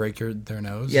it? You break their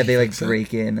nose? Yeah, they like fix it?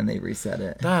 break it and then they reset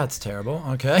it. That's terrible.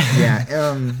 Okay. Yeah.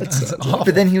 That's awful.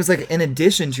 But then he was like, in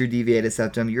addition to your deviated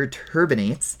septum, your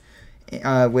turbinates,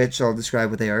 which I'll describe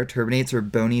what they are. Turbinates are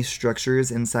bony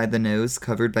structures inside the nose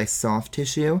covered by soft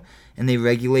tissue, and they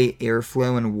regulate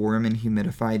airflow and warm and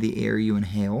humidify the air you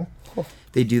inhale.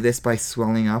 They do this by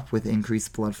swelling up with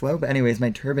increased blood flow. But anyways,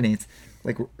 my turbinates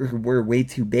were way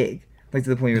too big, like to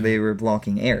the point where they were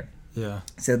blocking air. Yeah.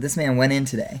 So this man went in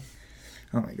today.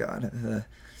 Oh my god.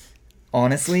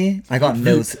 Honestly, I got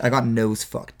nose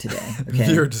fucked today. Okay.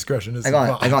 Viewer discretion is I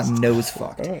got advised. nose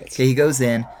fucked. Alright. Okay, he goes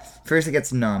in. First, it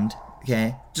gets numbed.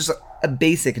 Okay, just a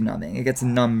basic numbing. It gets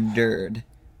numbed.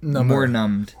 More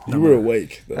numbed. You were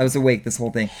awake. Though. I was awake this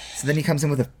whole thing. So then he comes in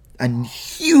with a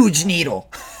huge needle.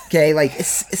 Okay, like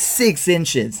 6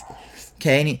 inches.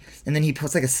 Okay, and then he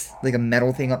puts like a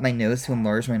metal thing up my nose to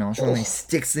enlarge my nostril, and he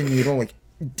sticks the needle like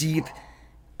deep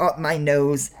up my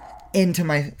nose into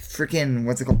my freaking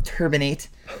turbinate,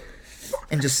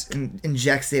 and just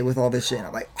injects it with all this shit.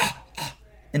 I'm like,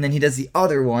 and then he does the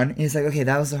other one, and he's like, okay,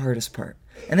 that was the hardest part.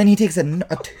 And then he takes a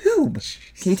tube.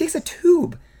 Okay, he takes a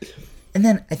tube. And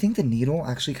then I think the needle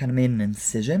actually kind of made an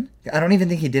incision. I don't even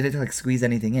think he did it to like squeeze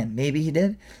anything in. Maybe he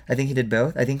did. I think he did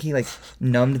both. I think he like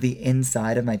numbed the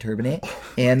inside of my turbinate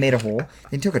and made a hole. Then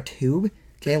he took a tube,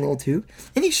 okay, a little tube,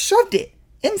 and he shoved it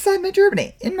inside my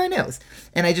turbinate, in my nose.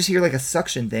 And I just hear like a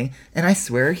suction thing. And I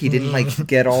swear he didn't like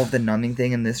get all of the numbing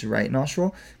thing in this right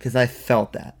nostril, because I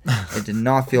felt that. It did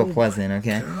not feel pleasant,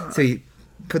 okay? So he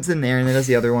puts it in there and then does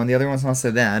the other one. The other one's not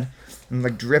so bad. I'm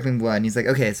like dripping blood, and he's like,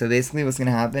 okay, so basically what's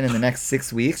gonna happen in the next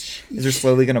 6 weeks is they're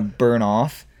slowly gonna burn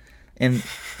off, and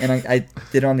I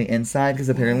did it on the inside, because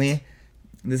apparently,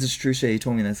 this is true shit, he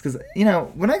told me this, because,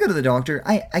 when I go to the doctor,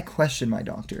 I question my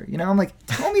doctor, I'm like,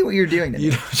 tell me what you're doing to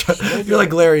me. You're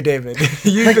like Larry David.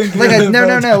 You think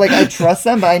No, like, I trust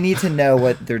them, but I need to know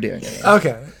what they're doing to me.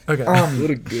 Okay. What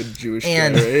a good Jewish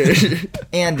and- guy, right?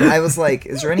 And I was like,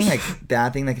 is there any like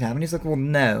bad thing that could happen? He's like, well,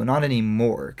 no, not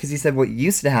anymore. Because he said what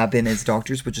used to happen is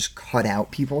doctors would just cut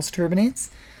out people's turbinates,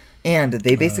 and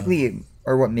they basically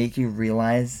are what make you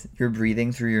realize you're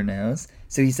breathing through your nose.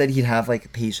 So he said he'd have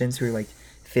like patients who are like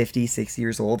 50, 60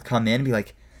 years old come in and be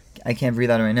like, I can't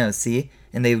breathe out of my nose, see?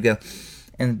 And they would go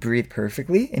and breathe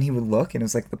perfectly, and he would look, and it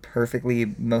was like the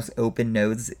perfectly most open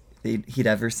nose he'd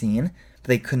ever seen, but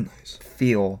they couldn't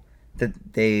feel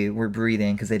that they were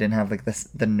breathing because they didn't have like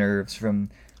the nerves from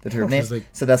the turbinate.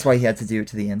 So that's why he had to do it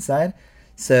to the inside.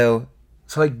 So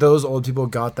like those old people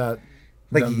got that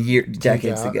like them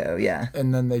decades take out, ago, yeah.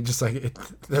 and then they just like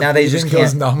Now they just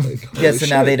goes can't. numb. Yeah, so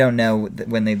now shit. they don't know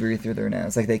when they breathe through their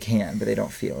nose. Like they can, but they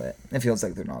don't feel it. It feels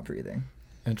like they're not breathing.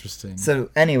 Interesting. So,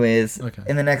 anyways, Okay.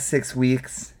 in the next 6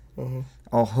 weeks, Uh-huh.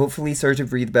 I'll hopefully start to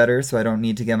breathe better, so I don't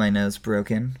need to get my nose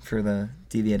broken for the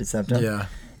deviated septum. Yeah.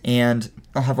 And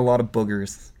I'll have a lot of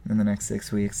boogers in the next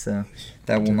 6 weeks, so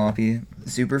that will not be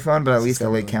super fun, but at least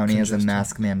LA County has a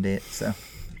mask mandate, so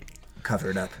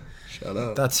cover it up. Shout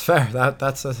out. That's fair.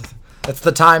 It's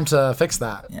the time to fix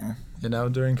that. Yeah.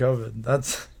 During COVID.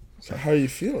 That's So how are you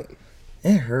feeling?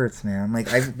 It hurts, man.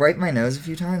 Like, I've wiped my nose a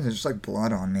few times, there's just like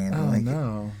blood on me. And like,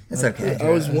 no. it's okay. I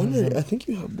was wondering. I think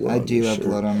you have blood. I on do your have shirt.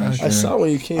 blood on my I shirt. I saw when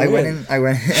you came I in.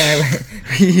 went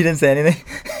you didn't say anything?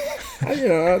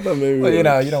 I thought maybe. Well, you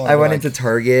don't. I went into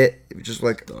Target, just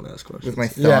like Don't ask questions. with my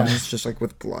Yeah. thumbs, just like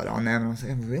with blood on them, and I was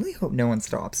like, I really hope no one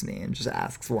stops me and just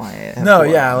asks why. I have No,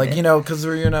 blood yeah, on like me. because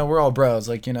we're all bros.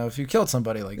 Like if you killed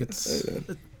somebody, like it's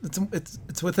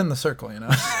within the circle. We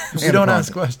And don't the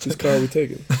ask pocket. questions. Whose car are we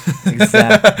taking?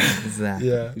 Exactly.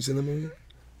 Yeah. You seen the movie?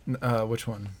 Which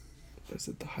one? Is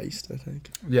it The Heist? I think.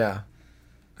 Yeah.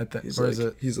 I think. He's Or like, is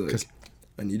it? He's like, 'cause-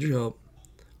 I need your help.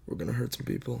 We're gonna hurt some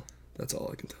people. That's all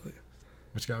I can tell you.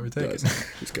 Which guy we taking? Guys,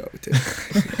 whose car are we taking?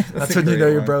 That's a when you great know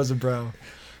your one. bro's a bro.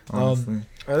 Honestly.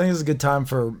 I think it's a good time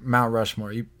for Mount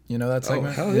Rushmore. You know that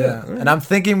segment? hell yeah. And I'm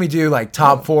thinking we do like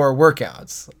top 4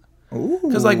 workouts. Because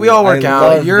Because like we all work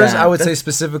out. Yours, I would say that's,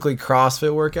 specifically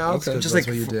CrossFit workouts. Okay. 'cause just that's like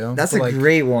what you do. that's But, a like,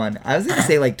 great one. I was gonna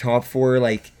say like top 4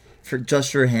 like for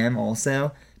him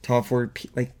also top 4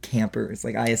 like campers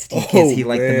like IST kids Oh, he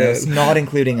liked the man. most, not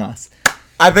including us.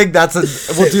 I think that's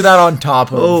we'll do that on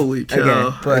top of. Holy Okay,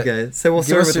 cow. But okay. So we'll Give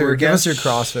start us, with your, workouts. give us your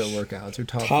CrossFit workouts. Your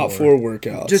top Top 4. 4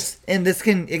 workouts. Just and it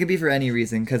could be for any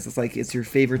reason because it's like it's your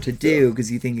favorite to do because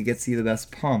you think it gets you the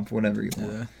best pump, whatever you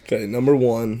want. Yeah. Okay, number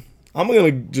 1. I'm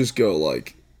gonna just go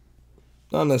like,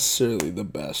 not necessarily the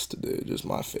best to do, just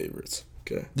my favorites.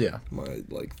 Okay. Yeah, My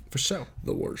like for sure.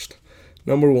 the worst.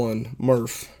 Number 1,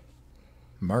 Murph.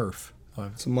 Murph.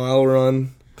 It's a mile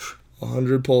run,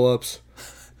 100 pull-ups,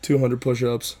 200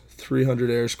 push-ups, 300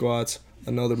 air squats,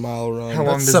 another mile run. How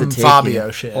long That's does some it take Fabio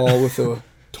you? shit. All with a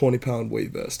 20-pound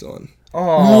weight vest on.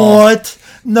 Oh, What?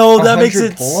 No, that makes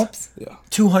 100 it pull-ups. Yeah,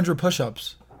 200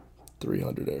 push-ups.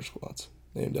 300 air squats.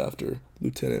 Named after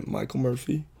Lieutenant Michael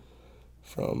Murphy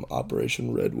from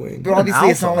Operation Red Wing. But obviously,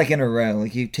 it's not alpha. like in a row.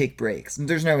 Like you take breaks.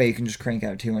 There's no way you can just crank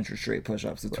out 200 straight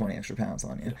push-ups with 20 extra pounds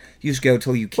on you. You just go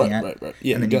till you can't, Right.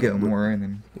 Yeah, and then you you go gotta- more, and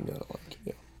then You gotta like,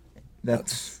 yeah.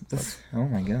 that's oh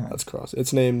my god. That's cross.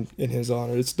 It's named in his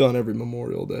honor. It's done every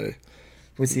Memorial Day.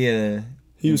 Was he a?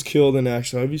 He was killed in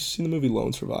action. Have you seen the movie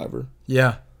Lone Survivor?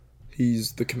 Yeah.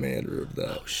 He's the commander of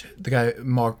that. Oh shit. The guy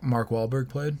Mark Wahlberg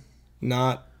played.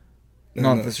 Not.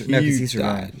 No, no, 'cause he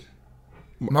survived.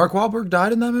 Mark Wahlberg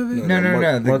died in that movie.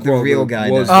 No, Mark the real Wahlberg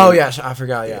guy. was died. Oh yeah, I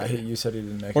forgot. Yeah, you said he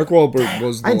didn't make Mark it. Wahlberg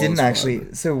was the I Lone didn't actually.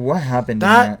 Survivor. So what happened?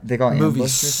 That in that? They got movie.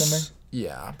 ambushed or something.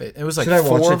 Yeah, but it was like Should I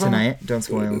watch 4 it of them. tonight? Don't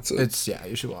spoil. It's Yeah,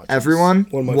 you should watch it. Everyone,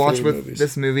 one of my watch favorite with movies.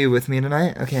 this movie with me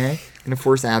tonight. Okay, gonna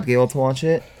force Abigail to watch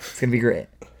it. It's gonna be great.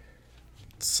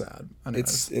 It's sad. I know.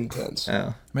 it's intense.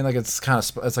 Oh, I mean, like it's kind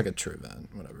of it's like a true event.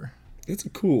 Whatever. It's a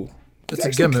cool. It's a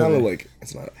actually good kind of movie. like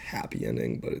it's not a happy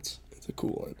ending, but it's a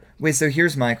cool ending. wait. So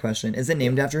here's my question: is it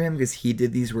named after him because he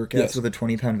did these workouts Yes. with a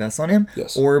 20-pound vest on him,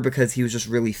 Yes. or because he was just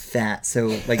really fat?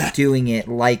 So like doing it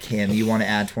like him, you want to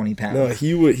add 20 pounds? No,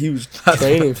 he was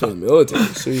training for the military,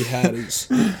 so he had his.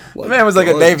 Like, The man was like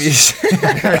a guns. Navy.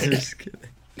 Just kidding.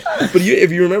 But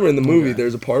if you remember in the movie,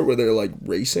 there's a part where they're like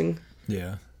racing,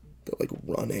 Yeah. they're like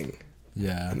running,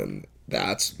 Yeah. and then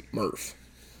that's Murph,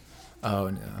 Oh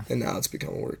yeah. and now it's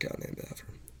become a workout named after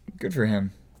him. Good for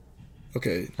him.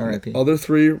 Okay, R.I.P. other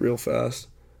 3 real fast.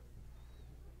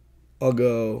 I'll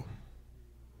go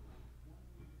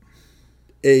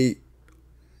a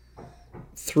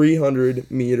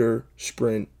 300-meter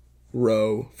sprint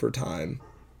row for time.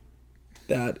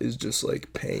 That is just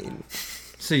like pain.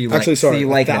 So you Actually, like, sorry, so you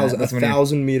like a thousand, that. That's a when you're-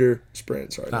 1,000-meter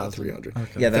sprint. Sorry, not 1,000. 300.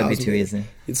 Okay. Yeah, that'd be 1,000 too meters. easy.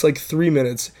 It's like 3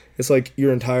 minutes. It's like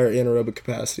your entire anaerobic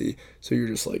capacity, so you're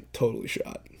just like totally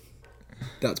shot.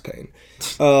 That's pain.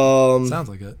 Sounds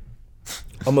like it.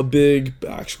 I'm a big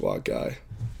back squat guy.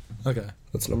 Okay.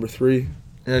 That's number 3.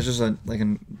 That's just like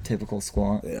a typical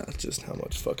squat. Yeah, just how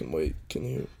much fucking weight can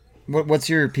you? What's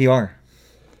your PR?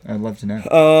 I'd love to know.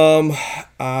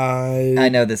 I I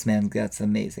know this man gets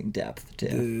amazing depth too.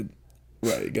 did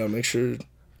right. You gotta make sure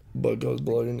butt goes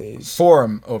below your knees.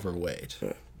 Forum overweight.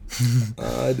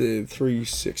 I did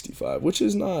 365, which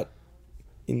is not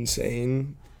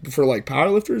insane for like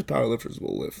powerlifters. Powerlifters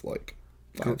will lift like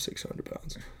 500-600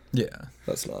 pounds. Yeah.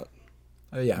 That's not.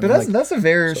 Yeah. I But mean, that's a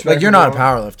very like you're not a respectable-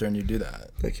 power lifter and you do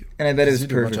that. Thank you. And I bet it was You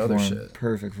do a bunch perfect of for other him. shit.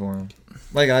 Perfect for him.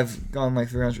 Like I've gone like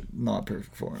 300, not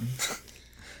perfect for him.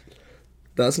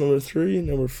 That's number 3.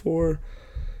 Number 4,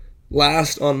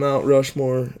 last on Mount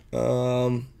Rushmore.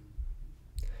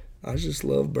 I just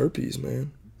love burpees,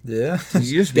 man. Yeah. You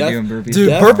just be Death- doing burpees. Dude,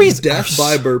 Death- burpees death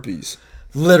are by burpees,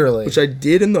 Literally. which I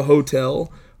did in the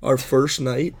hotel our first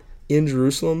night in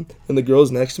Jerusalem, and the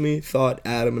girls next to me thought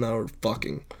Adam and I were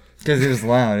fucking. Because it was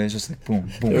loud. It was just like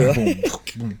boom, boom, Yeah. boom,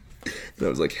 boom. There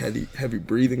was like heavy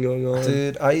breathing going on.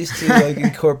 Dude, I used to like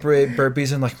incorporate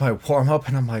burpees in like my warm up,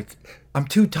 and I'm like, I'm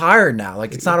too tired now.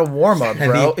 Like it's not a warm up, bro.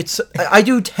 Heavy. It's I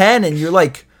do 10, and you're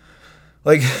like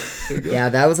Yeah,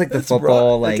 that was like the it's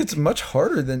football. rough. Like it's much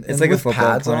harder than it's and like a with football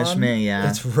pads on, punishment. Yeah,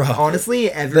 it's rough.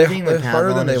 Honestly, everything they're with pads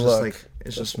harder on than they is just look. like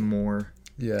it's just more.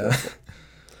 Yeah.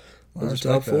 Those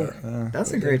are top 4.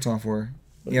 That's a great top 4.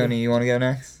 Yoni, you want to go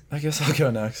next? I guess I'll go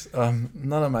next. None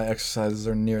of my exercises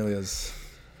are nearly as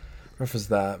rough as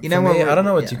that. You For know what me, we're- I don't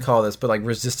know what you yeah. call this, but like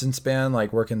resistance band,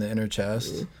 like working the inner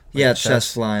chest. Like Yeah,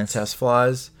 chest flies. Chest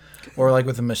flies. Or like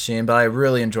with a machine, but I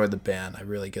really enjoyed the band. I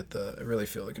really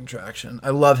feel the contraction. I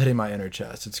love hitting my inner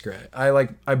chest. It's great.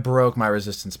 I broke my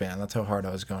resistance band. That's how hard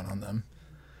I was going on them.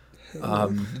 Did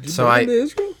you So bring I them to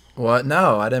Israel? What?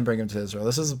 No, I didn't bring him to Israel.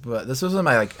 This was in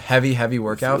my like heavy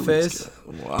workout phase.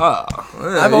 Wow.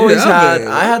 I've always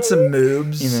I had some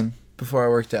moves Even. before I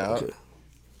worked out. Okay.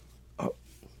 Oh.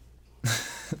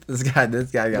 this guy got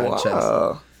a chest.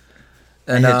 Wow.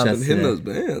 And I hit chest. Been hitting those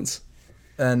bands.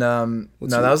 and no,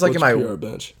 What's that was like in what's my your PR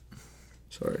bench.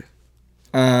 Sorry.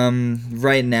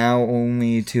 Right now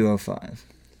only 205.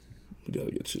 We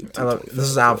gotta get you. this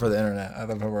is out for the internet. I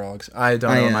love how we're all. I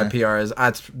don't know what my PR is.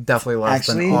 It's definitely less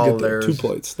Actually- than all Get there. theirs. 2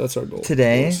 plates. That's our goal.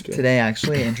 Today, Let's go.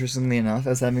 actually, interestingly enough, I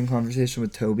was having a conversation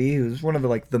with Toby, who's one of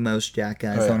the most jacked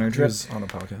guys Oh, yeah, on our he trip. was on a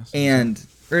podcast.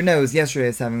 It was yesterday I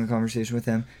was having a conversation with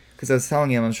him because I was telling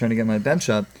him I was trying to get my bench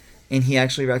up, and he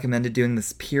actually recommended doing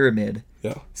this pyramid.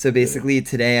 Yeah. So basically,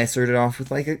 today I started off with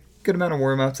like a good amount of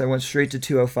warm-ups. I went straight to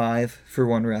 205 for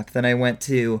 1 rep. Then I went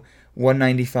to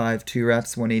 195, 2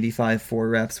 reps, 185, 4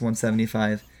 reps,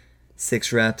 175,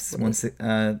 6 reps,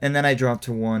 and then I dropped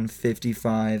to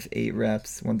 155, 8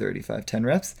 reps, 135, 10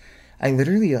 reps. I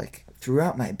literally like threw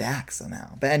out my back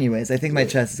somehow. But anyways, I think my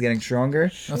chest is getting stronger.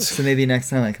 So maybe next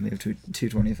time I can move to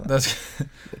 225. That's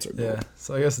That's our goal. yeah.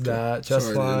 So I guess that chest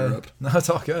Sorry to fly. interrupt. No, it's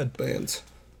all good. Bands.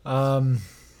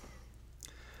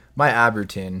 My ab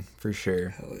routine for sure.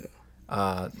 Hell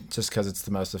yeah. Just because it's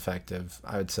the most effective,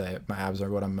 I would say my abs are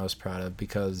what I'm most proud of.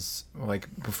 Because like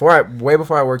way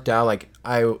before I worked out,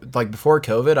 before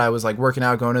COVID, I was like working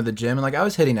out, going to the gym, and like I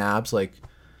was hitting abs. Like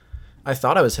I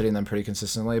thought I was hitting them pretty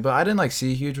consistently, but I didn't like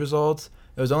see huge results.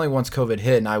 It was only once COVID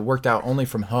hit and I worked out only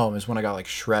from home is when I got like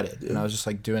shredded, and I was just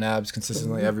like doing abs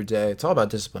consistently every day. It's all about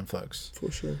discipline, folks. For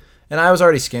sure. And I was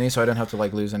already skinny, so I didn't have to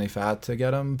like lose any fat to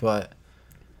get them, but.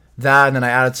 That, and then I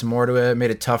added some more to it,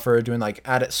 made it tougher, doing like,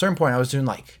 at a certain point I was doing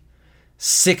like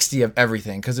 60 of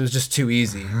everything because it was just too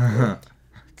easy.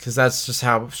 Because that's just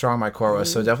how strong my core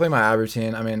was. So definitely my ab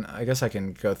routine. I mean, I guess I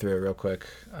can go through it real quick.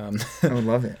 I would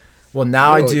love it. Well,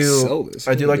 now You I gotta, like, sell do this.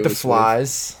 I You do gotta like go the this way.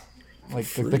 flies, like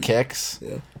the kicks.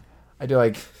 Yeah. I do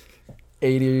like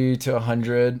 80 to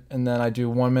 100, and then I do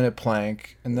 1 minute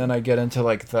plank, and then I get into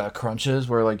like the crunches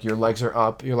where like your legs are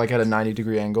up, you're like at a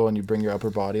 90-degree angle, and you bring your upper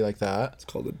body like that. It's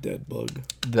called a dead bug.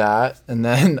 That, and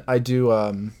then I do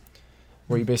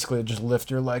where you basically just lift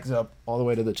your legs up all the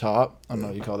way to the top. I don't know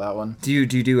what you call that one. Do you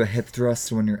do a hip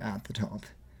thrust when you're at the top?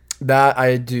 That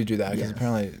I do that because Yeah.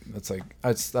 apparently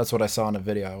that's what I saw in a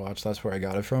video I watched. That's where I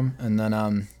got it from, and then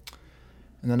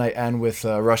I end with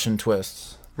Russian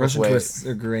twists. with Russian weight. twists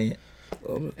are great.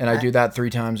 Love it. And I do that 3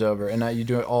 times over, and you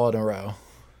do it all in a row.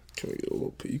 Can we get a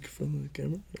little peek from the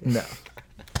camera? No.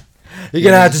 You're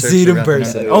gonna have to search see it in for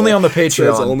person. Yeah. Only on the So it's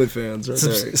Patreon. OnlyFans right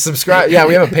there. Subscribe. Yeah,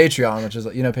 we have a Patreon, which is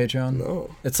Patreon. No.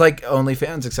 It's like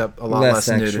OnlyFans, except a lot less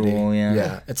sexual, nudity.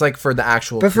 yeah. It's like for the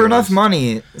actual. But for enough creators.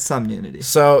 money, some nudity.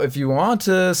 So if you want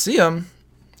to see them,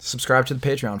 subscribe to the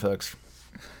Patreon, folks.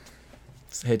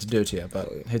 Hate to do it to you, but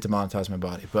hate to monetize my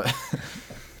body, but.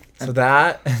 So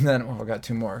that, and then I got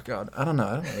 2 more. God, I don't know.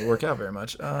 I don't really work out very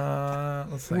much.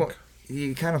 Let's think. Well,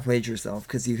 you kind of played yourself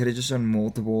because you could have just done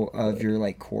multiple of your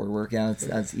like core workouts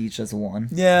as each as one.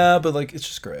 Yeah, but like it's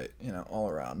just great, all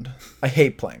around. I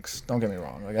hate planks. Don't get me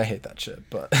wrong. Like I hate that shit.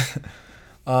 But That's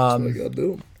what I gotta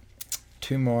do.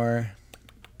 2 more.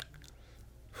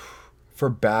 For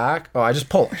back, I just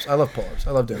pull-ups. I love pull-ups.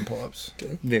 I love doing pull-ups.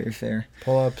 Very fair.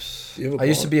 Pull-ups. Do you have a I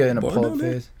used to bar- be in a bar pull-up down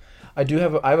there? phase. I do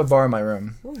have. I have a bar in my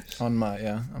room. Nice. On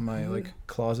my like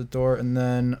closet door, and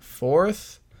then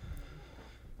 4th.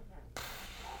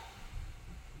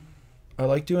 I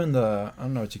like doing I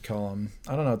don't know what you call them.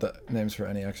 I don't know what the names for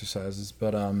any exercises,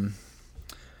 but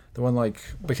the one like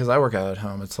because I work out at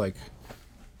home, it's like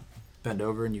bend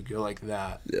over and you go like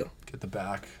that. Yeah. Get the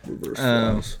back. Reverse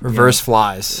Oh. flies. Reverse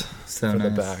flies So for nice.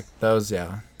 the back. That was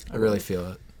I really feel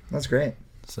it. That's great.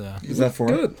 So Is that for?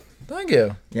 Good. thank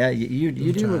you. Yeah, you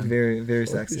do look trying. very very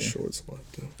I like these sexy. shorts a lot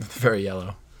too. Very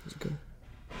yellow. It's good.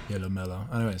 Yellow mellow.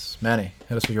 Anyways, Manny,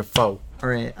 hit us with your foe. All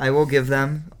right, I will give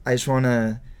them. I just want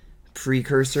a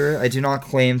precursor. I do not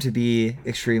claim to be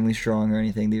extremely strong or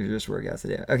anything. These are just workouts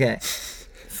I do. Okay.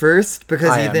 First, because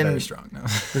I am Ethan very strong now.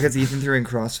 because Ethan threw in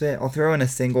CrossFit, I'll throw in a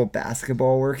single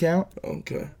basketball workout.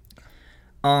 Okay.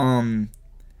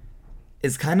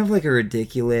 It's kind of like a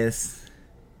ridiculous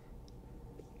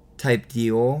type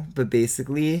deal, but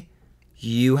basically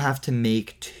you have to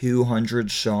make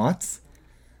 200 shots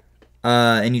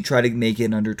and you try to make it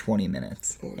in under 20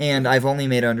 minutes. And I've only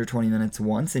made it under 20 minutes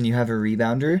once, and you have a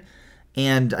rebounder,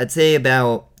 and I'd say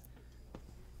about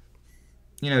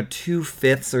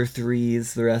 2/5 are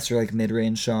threes, the rest are like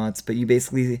mid-range shots, but you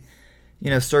basically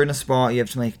start in a spot, you have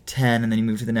to make 10, and then you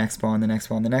move to the next spot, and the next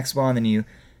spot, and the next spot, and then you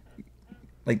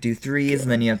like do threes, and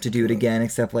then you have to do it again,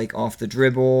 except like off the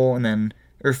dribble, and then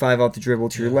or 5 off the dribble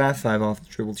to your left, 5 off the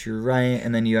dribble to your right,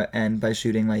 and then you end by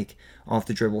shooting like off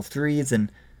the dribble threes,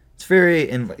 and it's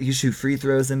and you shoot free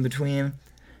throws in between,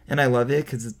 and I love it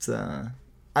because it's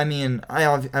I mean, I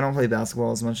don't play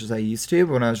basketball as much as I used to,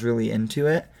 but when I was really into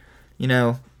it, you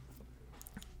know,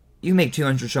 you make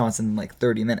 200 shots in like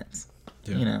 30 minutes,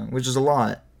 you know, which is a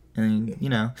lot, and you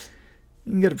know,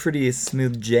 you can get a pretty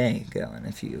smooth J going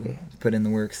if you put in the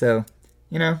work. So,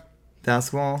 you know,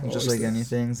 basketball, just like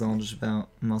anything, is all just about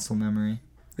muscle memory.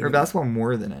 Or basketball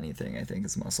more than anything, I think,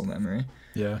 is muscle memory.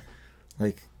 Yeah.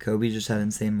 Like, Kobe just had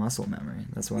insane muscle memory.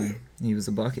 That's why he was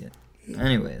a bucket.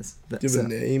 Anyways. Do you have a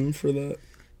name for that?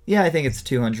 Yeah, I think it's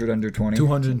 200 under 20.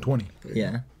 220.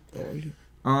 Yeah.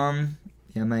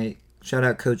 Yeah, my shout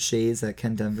out Coach Shays at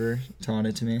Kent Denver taught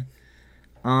it to me.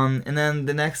 And then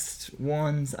the next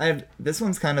ones, this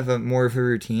one's kind of more of a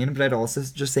routine, but I'd also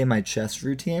just say my chest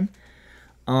routine.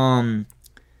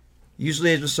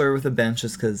 Usually I just start with a bench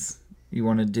just because you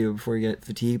want to do it before you get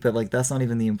fatigued, but like that's not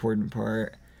even the important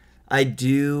part. I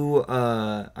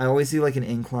always do like an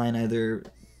incline, either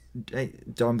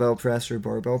dumbbell press or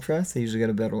barbell press. I usually get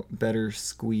a better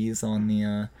squeeze on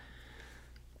the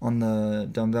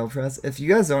dumbbell press. If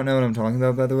you guys don't know what I'm talking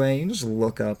about, by the way, you can just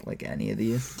look up like any of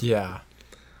these. Yeah.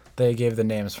 They gave the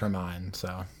names for mine,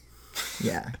 so.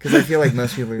 Yeah, because I feel like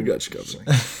most people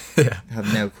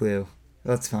have no clue.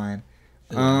 That's fine.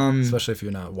 Yeah, especially if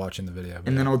you're not watching the video.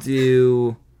 And then I'll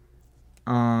do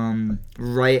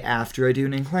right after I do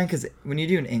an incline, because when you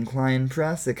do an incline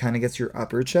press, it kind of gets your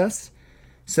upper chest.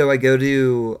 So I go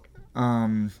to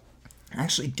I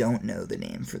actually don't know the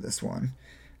name for this one.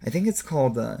 I think it's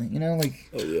called that's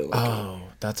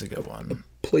a good one.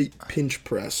 Plate pinch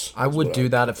press. I would do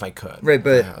that if I could. Right,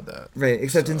 but I had that. Right,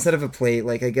 except instead of a plate,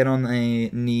 like I get on my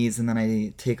knees and then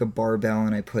I take a barbell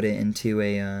and I put it into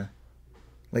a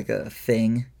like a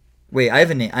thing. Wait, I have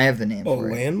the name for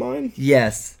it. Landmine?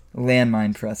 Yes,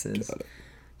 landmine presses. Got it.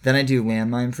 Then I do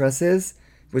landmine presses,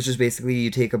 which is basically you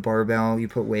take a barbell, you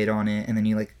put weight on it, and then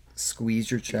you like squeeze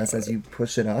your chest as you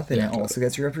push it up, and it also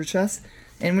gets your upper chest.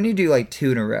 And when you do like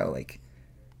 2 in a row, like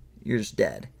you're just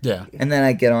dead. Yeah. And then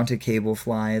I get onto cable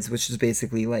flies, which is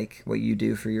basically like what you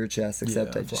do for your chest,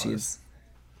 except I just use,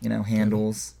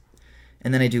 handles.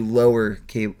 And then I do lower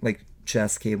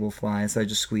chest cable flies, so I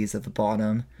just squeeze at the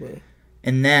bottom. Right.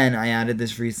 And then I added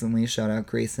this recently. Shout out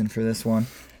Grayson for this one.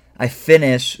 I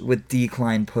finish with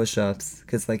decline push-ups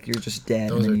because like you're just dead,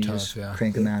 Those and then are you tough, just yeah.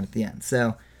 crank them out at the end.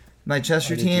 So my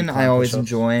chest I do routine, decline I always push-ups.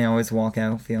 enjoy. I always walk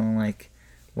out feeling like,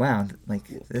 wow, like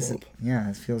this pump.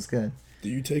 this feels good. Do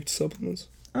you take supplements?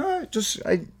 I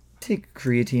take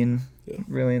creatine. Yeah.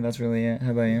 Really, that's really it.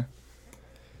 How about you?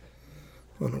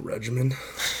 On a regimen.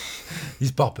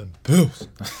 He's popping pills.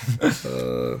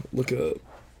 Look up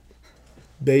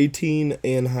Betaine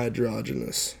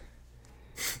anhydrogenous.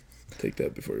 Take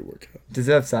that before you work out. Does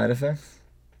it have side effects?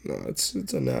 No, it's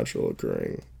a natural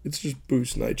occurring. It's just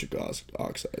boosts nitric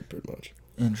oxide pretty much.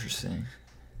 Interesting.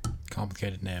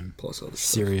 Complicated name. Plus other stuff.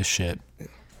 Serious shit.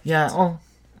 Yeah. Oh,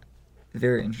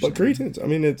 very interesting. But creatine, I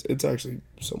mean, it's actually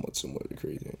somewhat similar to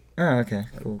creatine. Oh, okay.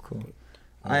 Cool.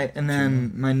 And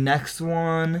then my next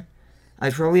one, I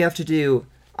probably have to do.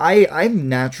 I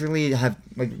naturally have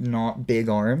like not big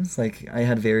arms. Like I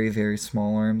had very, very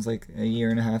small arms like a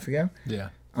year and a half ago. Yeah.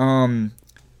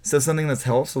 So something that's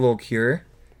helps, a little cure,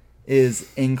 is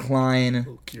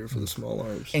incline Cure for the small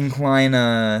arms.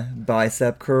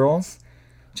 bicep curls,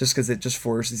 just because it just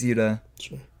forces you to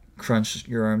Sure. crunch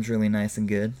your arms really nice and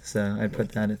good. So I'd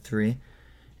put that at 3.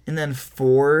 And then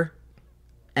 4,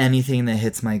 anything that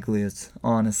hits my glutes,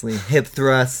 honestly. Hip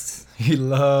thrusts, He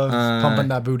loves pumping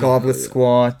that booty. goblet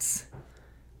squats,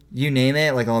 you name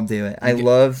it, like I'll do it. I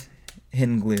love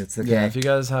hitting glutes, okay? Yeah, if you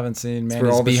guys haven't seen where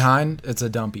Manny's all the behind, it's a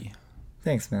dumpy.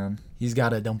 Thanks, man. He's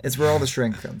got a dumpy. It's where all the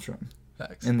strength comes from.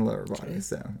 Facts. In the lower body,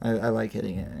 so I like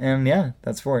hitting it. And yeah,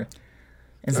 that's for it.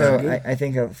 And so I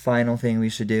think a final thing we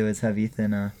should do is have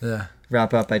Ethan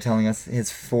wrap up by telling us his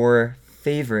 4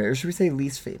 favorite, or should we say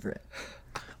least favorite?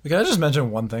 Can I just mention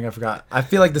one thing I forgot? I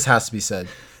feel like this has to be said.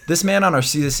 This man on our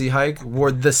C2C hike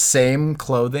wore the same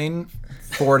clothing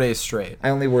 4 days straight. I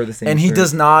only wore the same And he shirt.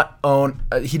 does not own,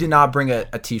 he did not bring a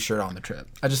t-shirt on the trip.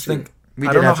 I just think, We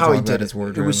I did don't know have to how he talk about did his it. It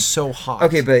wardrobe. was so hot.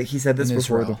 Okay, but he said this in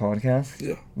before the Israel. podcast.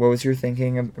 Yeah. What was your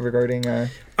thinking regarding...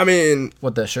 I mean,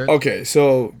 What, that shirt? okay,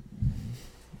 so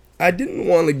I didn't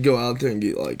want to go out there and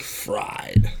get like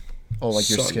fried. Oh, like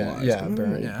your skin. sun-wise. Yeah, I'm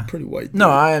burn, a yeah. Pretty white. No,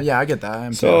 dude. I get that.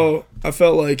 I'm So I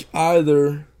felt like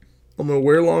either I'm gonna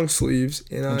wear long sleeves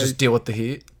and and just deal with the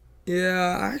heat.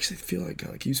 I actually feel like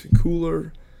it keeps me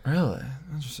cooler. Really?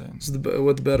 Interesting. This is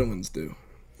what the Bedouins do.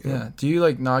 Yeah. Do you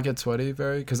like not get sweaty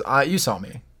very? Because you saw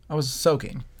me. I was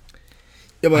soaking.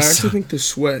 Yeah, but I actually think the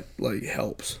sweat like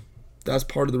helps. That's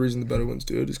part of the reason the better ones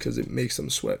do it is because it makes them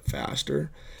sweat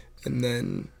faster, and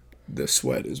then the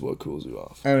sweat is what cools you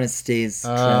off. Oh, and it stays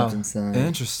trapped inside.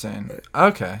 Interesting.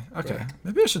 Right. Okay.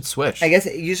 Maybe I should switch. I guess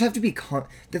you just have to be.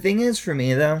 The thing is, for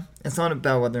me though, it's not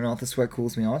about whether or not the sweat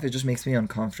cools me off. It just makes me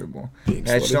uncomfortable. Being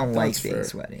I just sweaty, don't like that's being fair,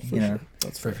 sweaty. for You know. sure.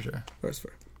 That's for fair. sure. That's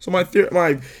fair. So my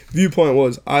viewpoint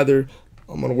was either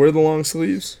I'm gonna wear the long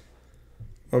sleeves,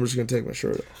 or I'm just gonna take my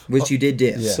shirt off. Which you did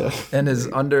do. Yeah. So- And his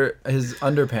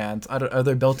underpants, are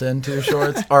they built into his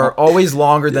shorts? Are always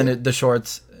longer than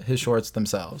his shorts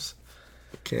themselves.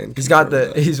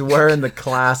 He's wearing the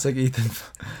classic Ethan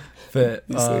fit.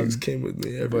 These things came with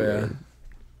me everywhere.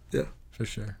 Yeah. For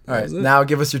sure. That All right, was it. now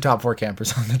give us your top 4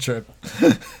 campers on the trip.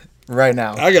 Right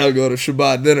now. I gotta go to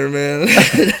Shabbat dinner, man.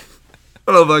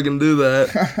 I don't know if I can do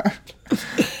that.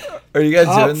 Are you guys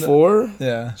Top doing that? 4?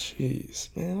 Yeah. Jeez,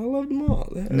 man, I loved them all.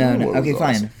 No. Everyone Okay, was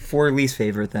fine. awesome. 4 least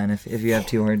favorite then. If you have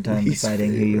too hard time Least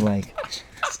deciding who you favorite. like.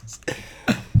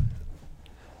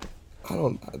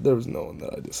 There was no one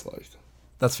that I disliked.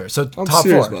 That's fair. So I'm top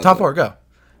serious 4. about Top that. 4, go.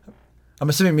 I'm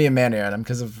assuming me and Manny are at them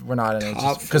because we're not in it.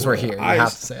 Top Because we're 4. here. You I-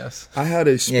 have to say us. I had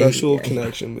a special yeah.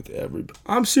 connection with everybody.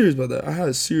 I'm serious about that. I had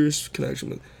a serious connection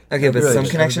with. Okay, but really some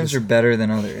just- connections are better than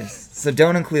others. So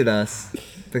don't include us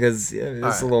because it's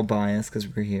Alright. a little biased because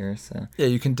we're here. So Yeah,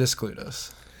 you can disclude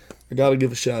us. I gotta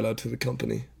give a shout out to the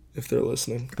company if they're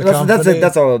listening. The that's company-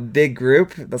 that's a big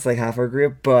group. That's like half our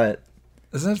group, but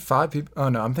Isn't it 5 people? Oh,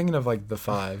 no. I'm thinking of like the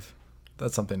 5.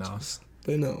 That's something else.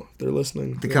 They know if they're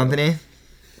listening. the they company.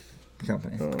 The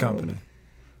company. know. Company.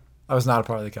 I was not a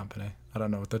part of the company. I don't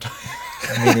know what they're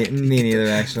talking Me neither,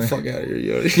 actually. Fuck out of here,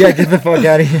 Yodi. Yeah, get the fuck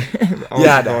out of here.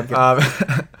 Yeah.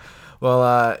 Podcast.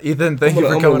 Well, Ethan, thank I'm you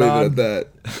for gonna coming leave on. it at that.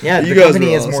 Yeah, You the guys company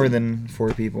were is more awesome. than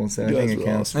 4 people, so I You think guys it were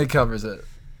counts. awesome. It covers it.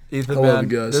 Ethan, I love man,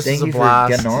 you guys. this Thank is a you for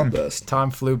blast. getting on. Best. Time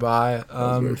flew by. That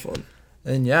was very fun.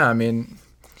 And yeah, I mean,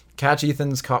 catch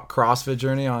Ethan's CrossFit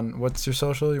journey on what's your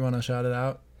social? You want to shout it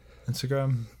out?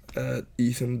 Instagram. At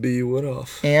Ethan B.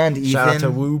 Woodoff. And Ethan, Shout out to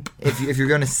Whoop. if you're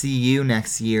going to see you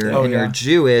next year Oh, and yeah. you're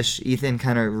Jewish, Ethan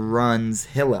kind of runs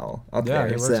Hillel up Yeah, there.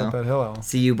 he works So up at Hillel.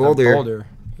 see you At Boulder. Boulder.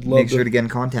 Make sure to get in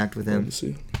contact with Love him. to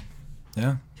see.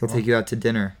 Yeah. He'll take you out to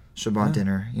dinner, Shabbat Yeah.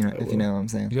 dinner. You know, if you will. know what I'm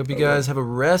saying. I hope you guys have a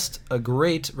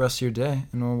great rest of your day,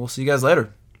 and we'll see you guys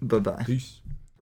later. Bye bye. Peace.